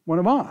one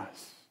of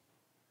us.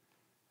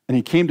 And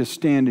He came to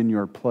stand in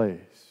your place.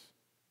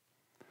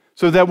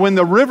 So that when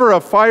the river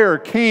of fire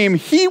came,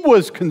 He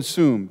was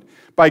consumed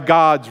by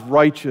God's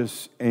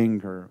righteous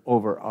anger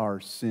over our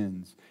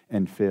sins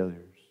and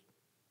failures.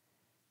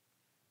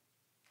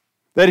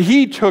 That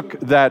He took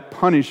that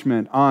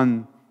punishment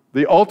on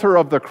the altar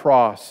of the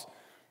cross,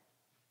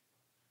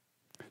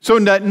 so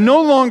that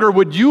no longer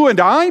would you and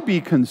I be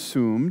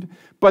consumed,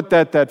 but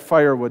that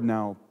fire would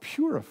now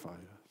purify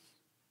us.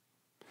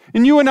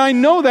 And you and I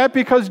know that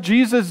because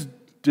Jesus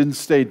didn't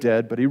stay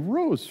dead, but He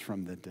rose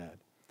from the dead.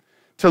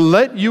 To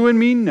let you and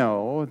me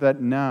know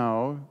that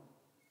now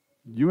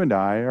you and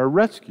I are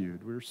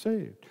rescued, we're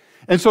saved.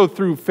 And so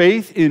through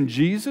faith in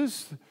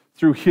Jesus,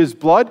 through His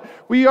blood,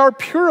 we are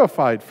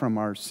purified from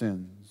our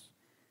sins.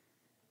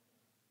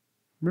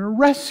 We're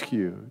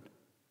rescued.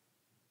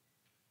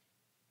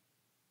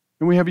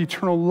 And we have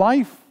eternal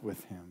life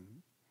with Him.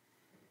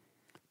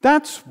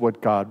 That's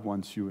what God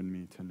wants you and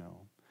me to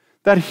know.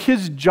 That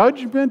His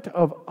judgment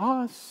of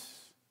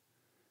us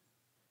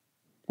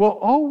will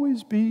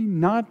always be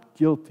not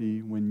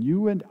guilty when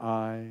you and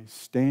I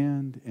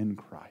stand in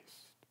Christ.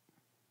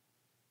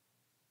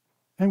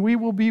 And we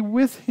will be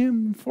with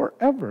Him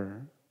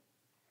forever.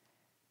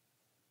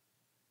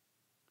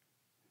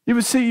 You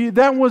see,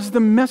 that was the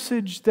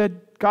message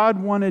that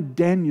God wanted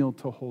Daniel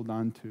to hold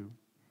on to.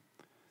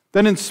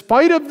 That in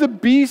spite of the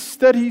beast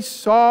that he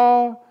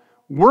saw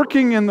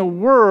working in the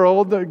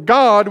world,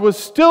 God was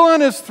still on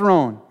His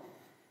throne.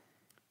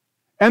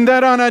 And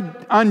that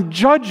on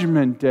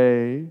Judgment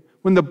Day,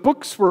 when the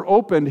books were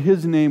opened,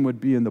 his name would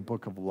be in the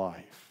book of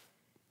life.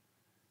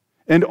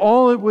 And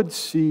all it would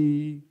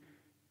see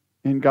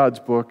in God's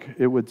book,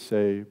 it would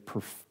say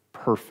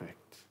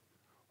perfect,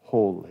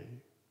 holy,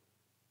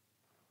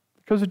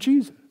 because of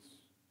Jesus.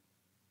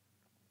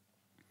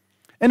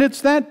 And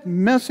it's that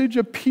message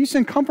of peace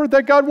and comfort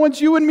that God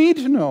wants you and me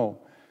to know.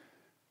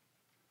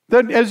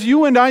 That as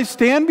you and I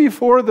stand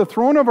before the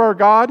throne of our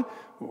God,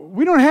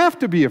 we don't have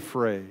to be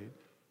afraid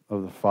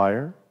of the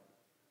fire,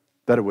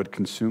 that it would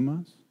consume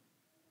us.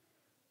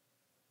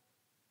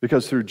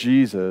 Because through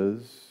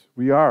Jesus,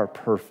 we are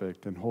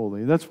perfect and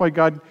holy. That's why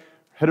God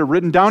had it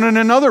written down in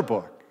another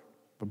book,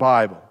 the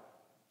Bible,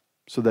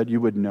 so that you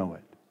would know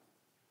it.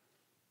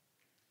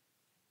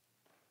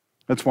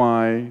 That's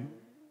why,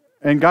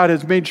 and God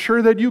has made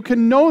sure that you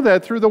can know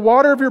that through the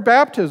water of your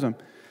baptism,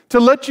 to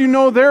let you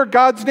know there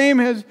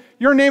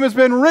your name has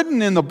been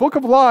written in the book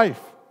of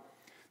life.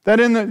 That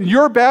in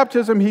your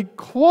baptism, he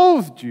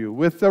clothed you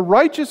with the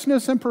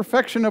righteousness and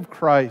perfection of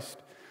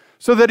Christ,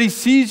 so that he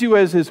sees you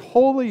as his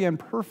holy and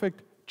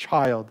perfect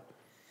child.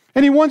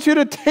 And he wants you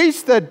to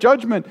taste that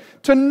judgment,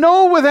 to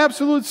know with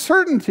absolute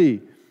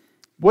certainty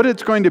what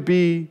it's going to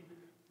be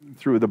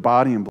through the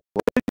body and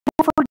blood, that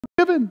you are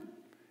forgiven,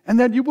 and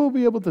that you will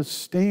be able to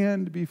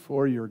stand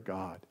before your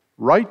God,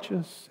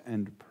 righteous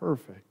and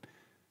perfect.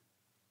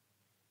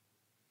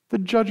 The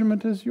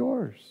judgment is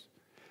yours.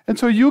 And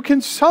so you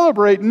can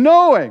celebrate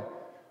knowing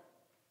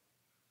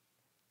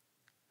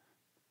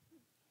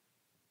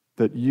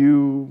that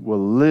you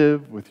will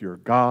live with your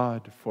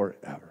God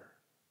forever.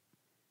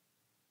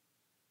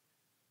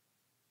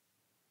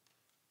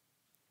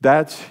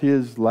 That's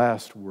his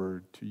last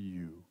word to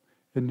you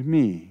and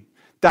me.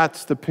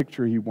 That's the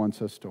picture he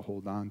wants us to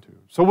hold on to.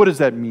 So what does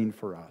that mean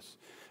for us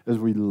as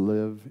we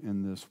live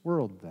in this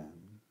world then?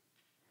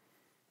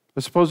 I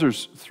suppose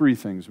there's three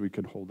things we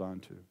could hold on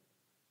to.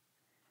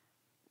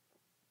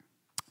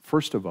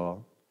 First of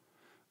all,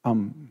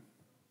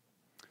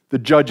 the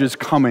judge is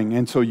coming,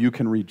 and so you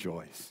can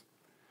rejoice.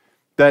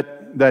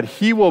 That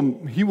he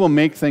will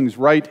make things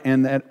right,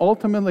 and that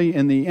ultimately,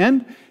 in the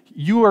end,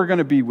 you are going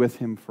to be with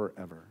him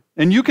forever.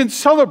 And you can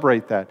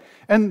celebrate that.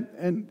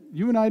 And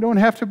you and I don't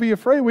have to be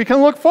afraid. We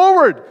can look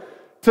forward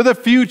to the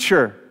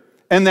future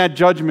and that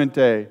judgment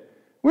day.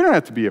 We don't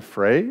have to be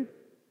afraid,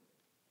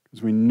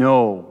 because we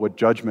know what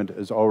judgment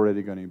is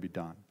already going to be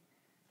done.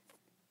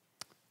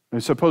 I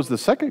suppose the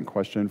second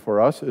question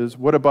for us is,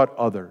 what about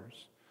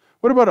others?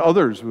 What about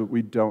others that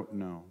we don't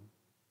know?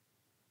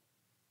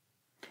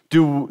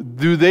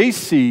 Do they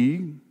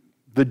see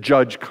the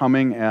judge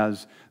coming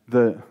as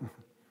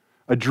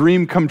a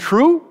dream come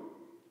true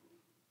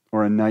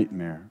or a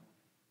nightmare,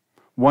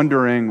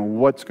 wondering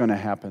what's going to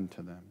happen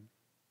to them?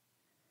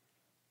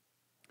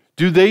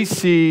 Do they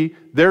see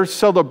their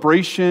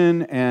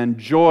celebration and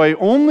joy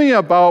only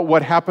about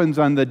what happens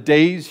on the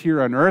days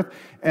here on earth,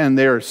 and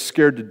they are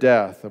scared to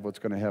death of what's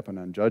going to happen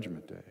on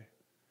Judgment Day?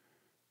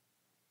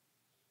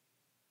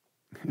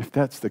 If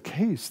that's the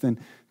case, then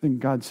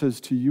God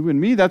says to you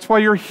and me, that's why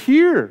you're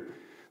here.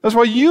 That's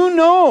why you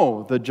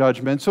know the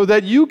judgment, so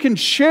that you can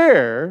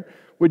share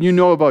what you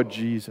know about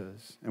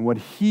Jesus and what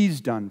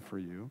he's done for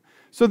you,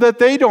 so that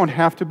they don't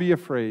have to be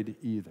afraid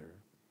either.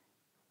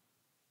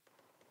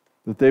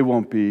 That they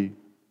won't be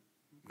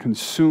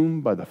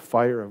consumed by the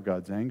fire of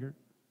God's anger,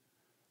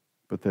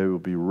 but they will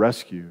be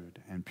rescued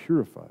and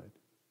purified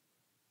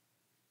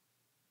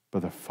by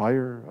the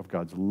fire of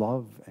God's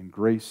love and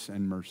grace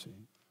and mercy.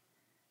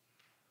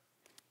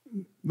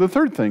 The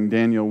third thing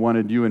Daniel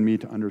wanted you and me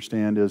to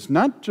understand is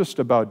not just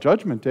about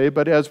Judgment Day,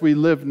 but as we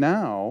live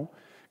now,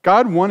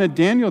 God wanted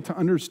Daniel to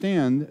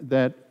understand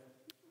that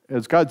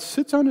as God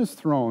sits on his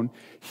throne,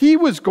 he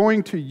was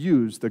going to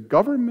use the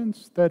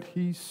governments that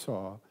he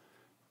saw.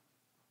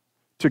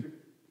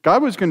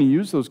 God was going to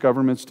use those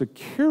governments to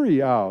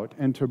carry out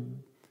and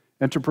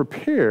to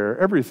prepare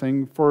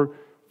everything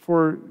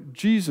for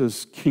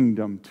Jesus'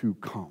 kingdom to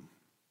come.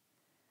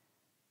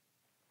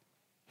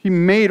 He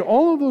made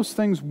all of those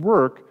things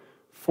work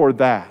for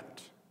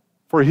that,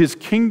 for his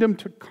kingdom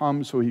to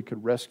come so he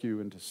could rescue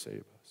and to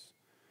save us.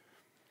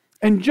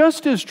 And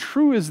just as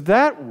true as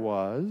that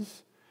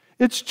was,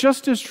 it's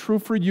just as true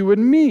for you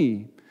and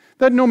me,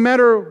 that no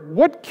matter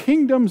what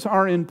kingdoms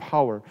are in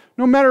power,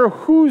 no matter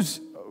who's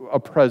a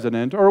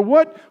president or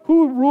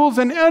who rules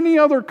in any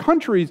other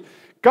countries,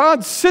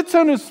 God sits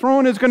on his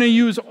throne, is going to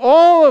use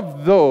all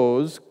of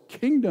those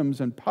kingdoms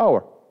and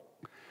power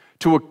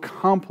to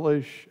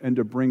accomplish and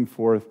to bring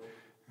forth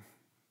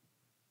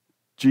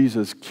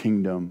Jesus'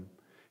 kingdom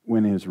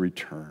when his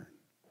return,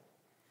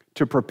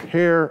 to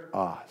prepare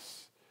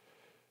us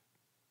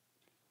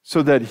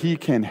so that he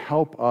can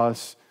help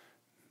us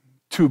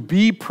to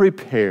be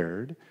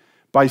prepared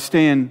by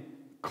staying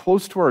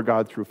close to our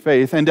God through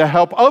faith, and to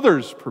help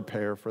others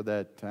prepare for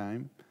that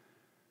time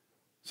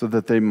so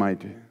that they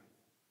might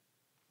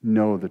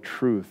know the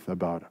truth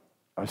about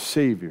a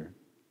Savior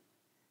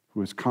who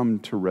has come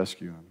to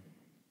rescue them.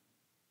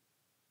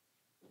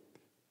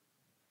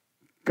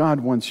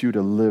 God wants you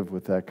to live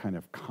with that kind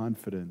of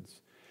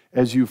confidence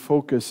as you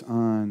focus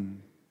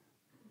on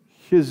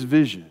his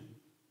vision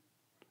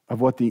of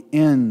what the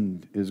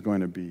end is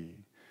going to be,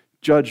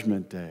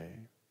 Judgment Day.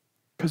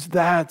 Because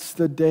that's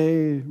the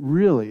day,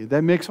 really,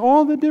 that makes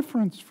all the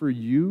difference for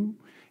you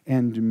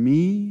and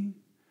me,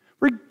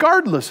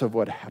 regardless of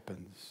what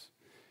happens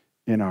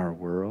in our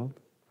world.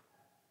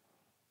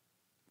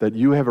 That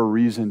you have a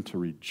reason to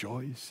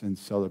rejoice and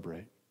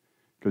celebrate,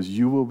 because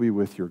you will be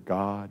with your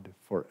God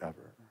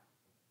forever.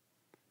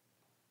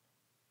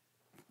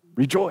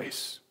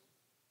 Rejoice.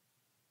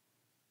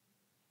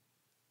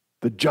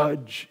 The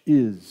judge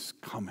is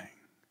coming.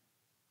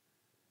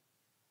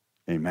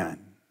 Amen.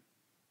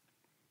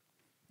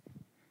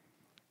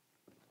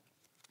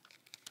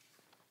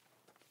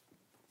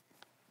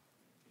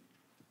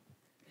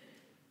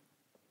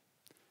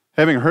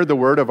 Having heard the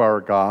word of our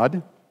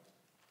God,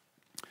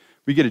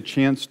 we get a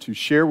chance to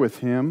share with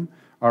him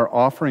our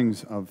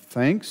offerings of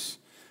thanks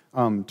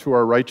to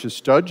our righteous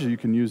judge. You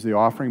can use the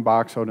offering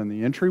box out in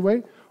the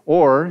entryway,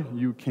 or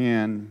you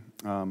can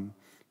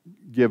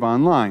give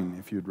online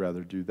if you'd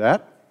rather do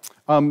that.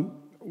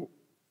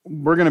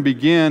 We're going to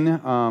begin,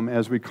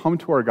 as we come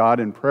to our God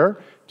in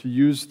prayer, to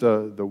use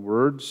the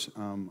words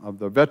of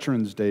the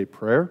Veterans Day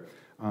prayer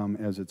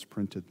as it's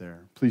printed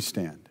there. Please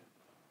stand.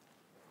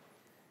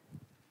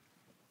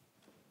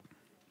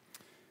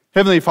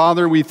 Heavenly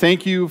Father, we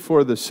thank you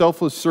for the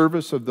selfless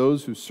service of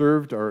those who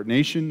served our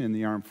nation in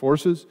the armed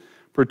forces,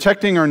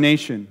 protecting our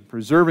nation,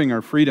 preserving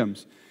our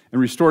freedoms, and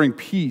restoring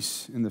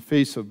peace in the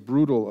face of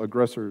brutal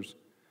aggressors.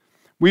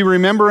 We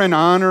remember and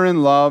honor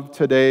and love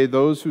today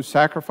those who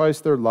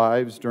sacrificed their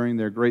lives during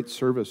their great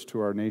service to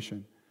our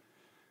nation.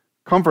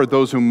 Comfort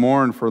those who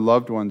mourn for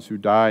loved ones who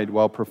died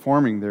while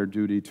performing their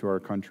duty to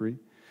our country.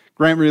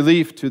 Grant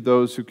relief to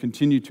those who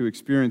continue to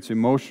experience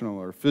emotional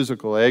or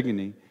physical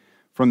agony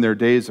from their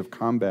days of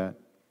combat.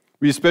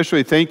 We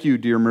especially thank you,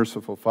 dear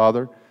merciful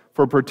Father,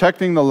 for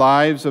protecting the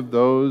lives of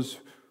those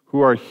who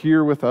are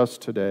here with us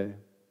today.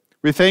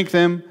 We thank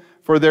them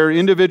for their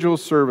individual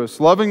service,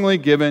 lovingly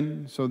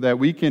given so that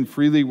we can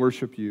freely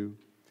worship you.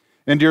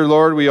 And dear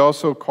Lord, we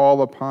also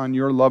call upon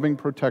your loving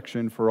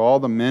protection for all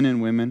the men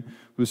and women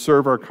who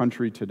serve our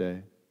country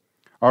today,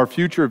 our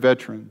future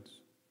veterans.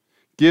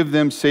 Give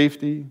them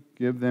safety,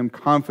 give them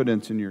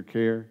confidence in your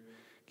care,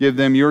 give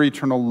them your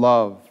eternal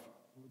love,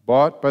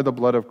 bought by the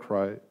blood of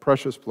Christ,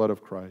 precious blood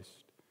of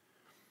Christ.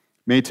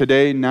 May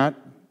today not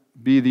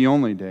be the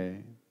only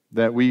day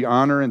that we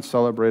honor and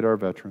celebrate our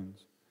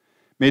veterans.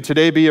 May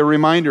today be a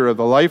reminder of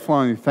the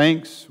lifelong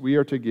thanks we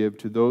are to give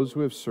to those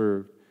who have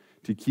served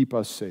to keep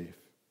us safe.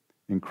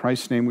 In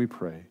Christ's name we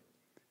pray.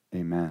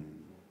 Amen.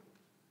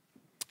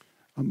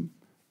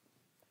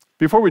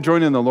 Before we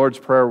join in the Lord's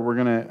Prayer, we're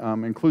going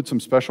to include some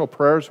special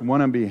prayers,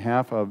 one on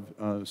behalf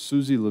of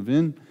Susie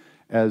Levin,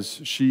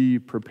 as she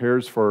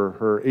prepares for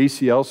her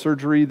ACL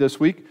surgery this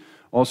week.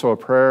 Also a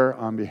prayer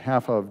on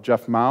behalf of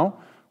Jeff Mao,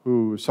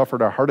 who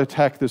suffered a heart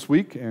attack this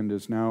week and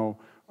is now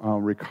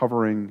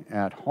recovering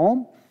at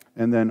home.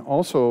 And then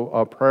also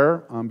a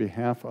prayer on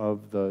behalf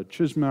of the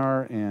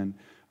Chismar and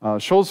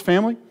Scholes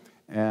family,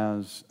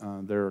 as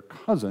their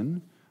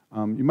cousin,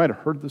 you might have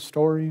heard the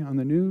story on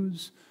the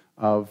news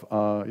of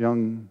a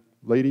young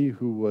lady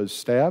who was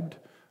stabbed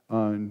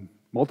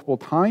multiple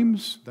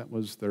times. That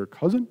was their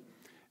cousin,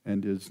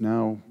 and is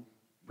now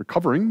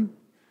recovering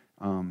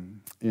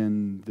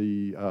in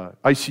the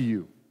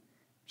ICU.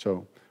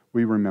 So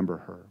we remember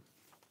her.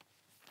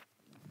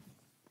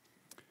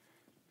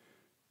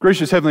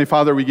 Gracious Heavenly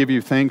Father, we give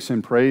you thanks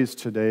and praise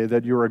today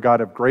that you are a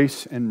God of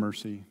grace and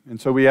mercy. And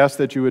so we ask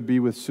that you would be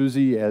with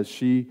Susie as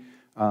she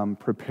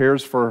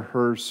prepares for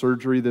her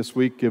surgery this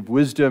week. Give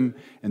wisdom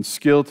and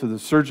skill to the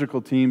surgical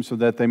team so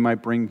that they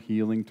might bring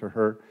healing to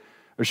her.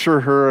 Assure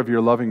her of your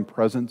loving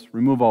presence.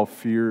 Remove all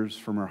fears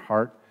from her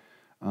heart.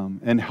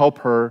 And help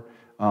her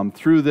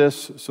through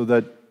this so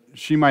that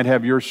she might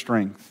have your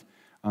strength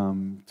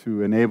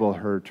to enable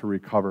her to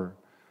recover.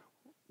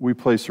 We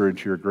place her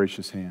into your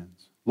gracious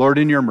hands. Lord,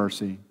 in your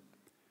mercy,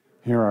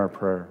 hear our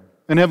prayer.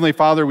 And Heavenly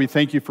Father, we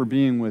thank you for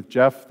being with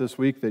Jeff this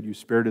week, that you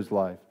spared his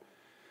life,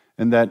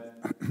 and that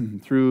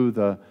through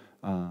the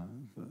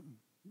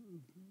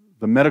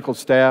medical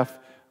staff,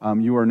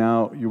 you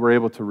were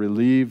able to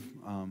relieve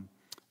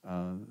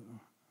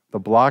the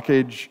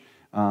blockage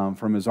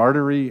from his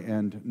artery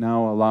and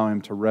now allow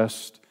him to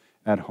rest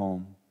at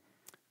home.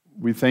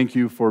 We thank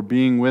you for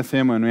being with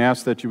him, and we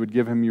ask that you would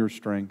give him your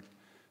strength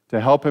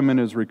to help him in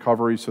his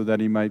recovery so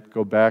that he might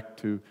go back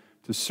to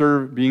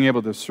being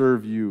able to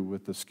serve you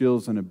with the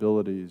skills and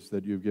abilities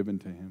that you've given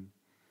to him.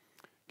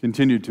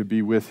 Continue to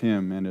be with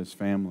him and his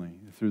family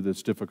through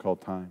this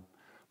difficult time.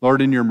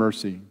 Lord, in your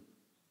mercy,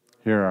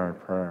 hear our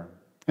prayer.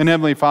 And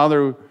Heavenly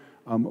Father,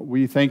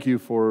 we thank you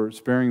for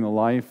sparing the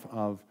life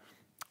of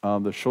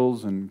the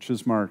Scholes and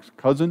Chismark's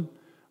cousin,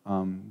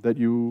 that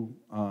you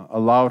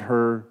allowed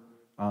her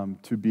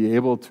to be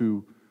able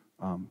to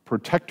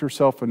protect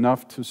herself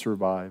enough to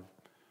survive.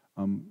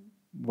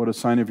 What a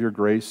sign of your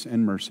grace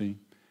and mercy.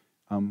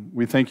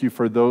 We thank you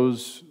for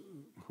those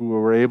who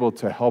were able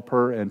to help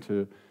her and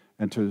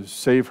to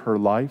save her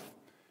life.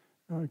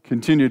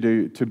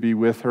 Continue to be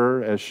with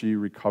her as she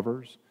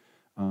recovers.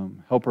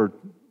 Help her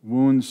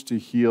wounds to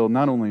heal,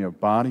 not only of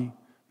body,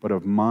 but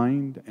of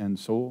mind and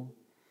soul.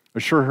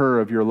 Assure her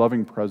of your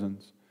loving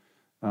presence,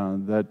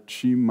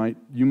 that you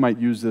might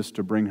use this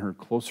to bring her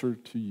closer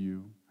to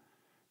you.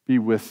 Be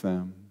with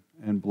them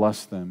and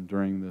bless them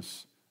during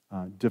this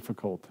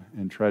difficult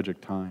and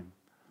tragic time.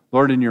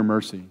 Lord, in your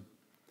mercy,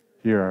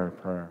 hear our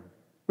prayer.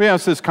 We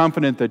ask this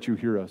confident that you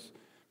hear us,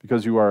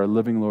 because you are our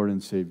living Lord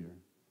and Savior.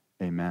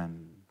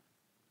 Amen.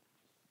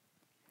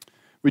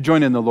 We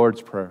join in the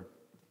Lord's Prayer.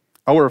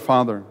 Our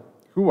Father,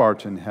 who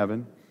art in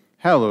heaven,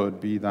 hallowed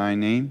be thy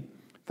name.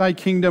 Thy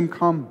kingdom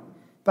come,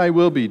 thy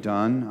will be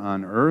done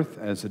on earth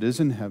as it is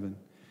in heaven.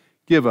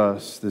 Give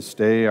us this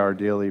day our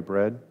daily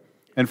bread,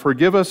 and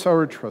forgive us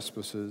our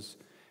trespasses,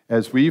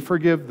 as we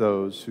forgive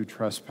those who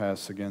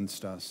trespass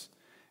against us.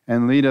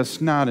 And lead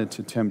us not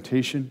into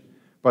temptation,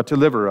 but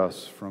deliver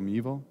us from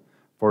evil.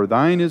 For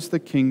thine is the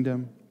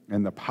kingdom,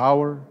 and the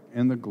power,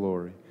 and the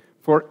glory,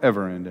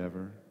 forever and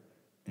ever.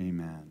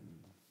 Amen.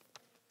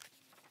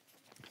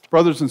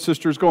 Brothers and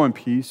sisters, go in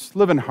peace.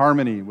 Live in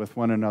harmony with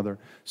one another.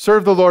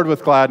 Serve the Lord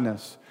with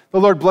gladness.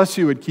 The Lord bless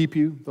you and keep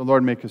you. The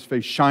Lord make his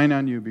face shine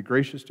on you, be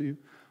gracious to you.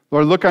 The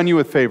Lord look on you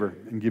with favor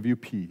and give you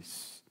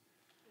peace.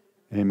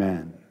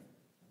 Amen.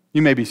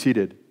 You may be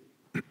seated.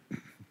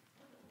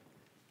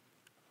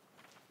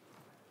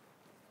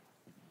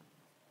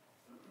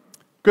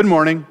 Good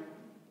morning.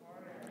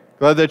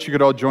 Glad that you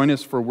could all join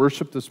us for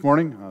worship this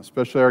morning,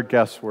 especially our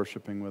guests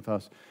worshiping with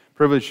us.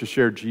 Privileged to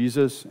share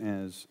Jesus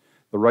as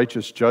the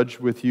righteous judge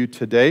with you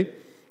today.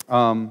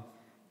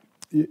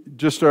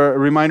 Just a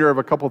reminder of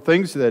a couple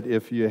things, that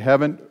if you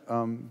haven't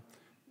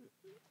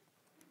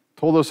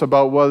told us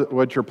about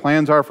what your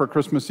plans are for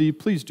Christmas Eve,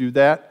 please do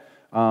that.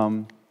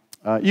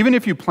 Even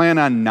if you plan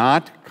on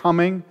not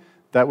coming,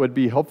 that would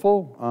be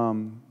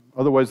helpful.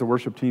 Otherwise, the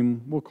worship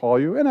team will call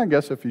you. And I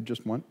guess if you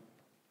just want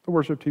the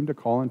worship team to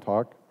call and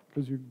talk,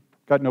 because you've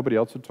got nobody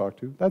else to talk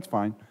to, that's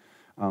fine.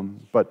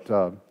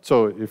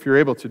 So if you're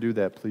able to do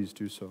that, please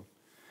do so.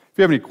 If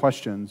you have any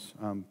questions,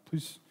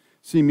 please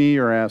see me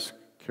or ask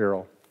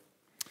Carol.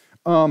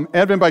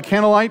 Advent by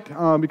candlelight,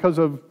 because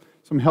of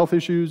some health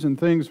issues and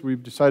things,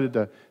 we've decided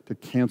to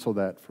cancel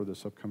that for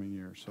this upcoming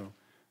year. So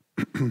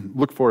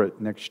look for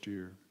it next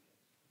year.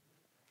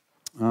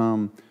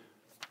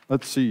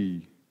 Let's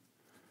see.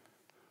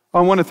 I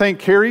want to thank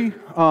Carrie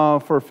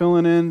for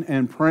filling in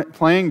and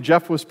playing.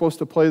 Jeff was supposed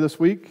to play this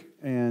week,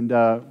 and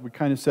we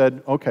kind of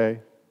said, okay,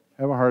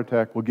 have a heart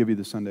attack, we'll give you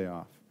the Sunday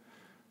off.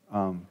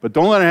 But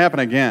don't let it happen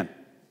again.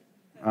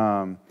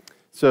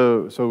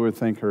 So we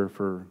thank her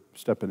for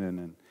stepping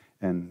in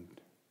and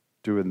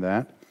doing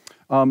that.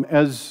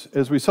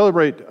 As we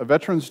celebrate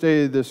Veterans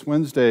Day this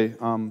Wednesday,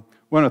 we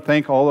want to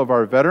thank all of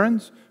our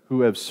veterans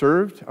who have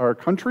served our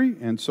country.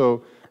 And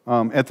so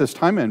at this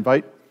time, I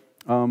invite,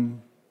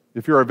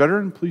 if you're a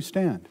veteran, please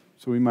stand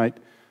so we might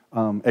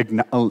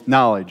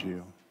acknowledge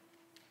you.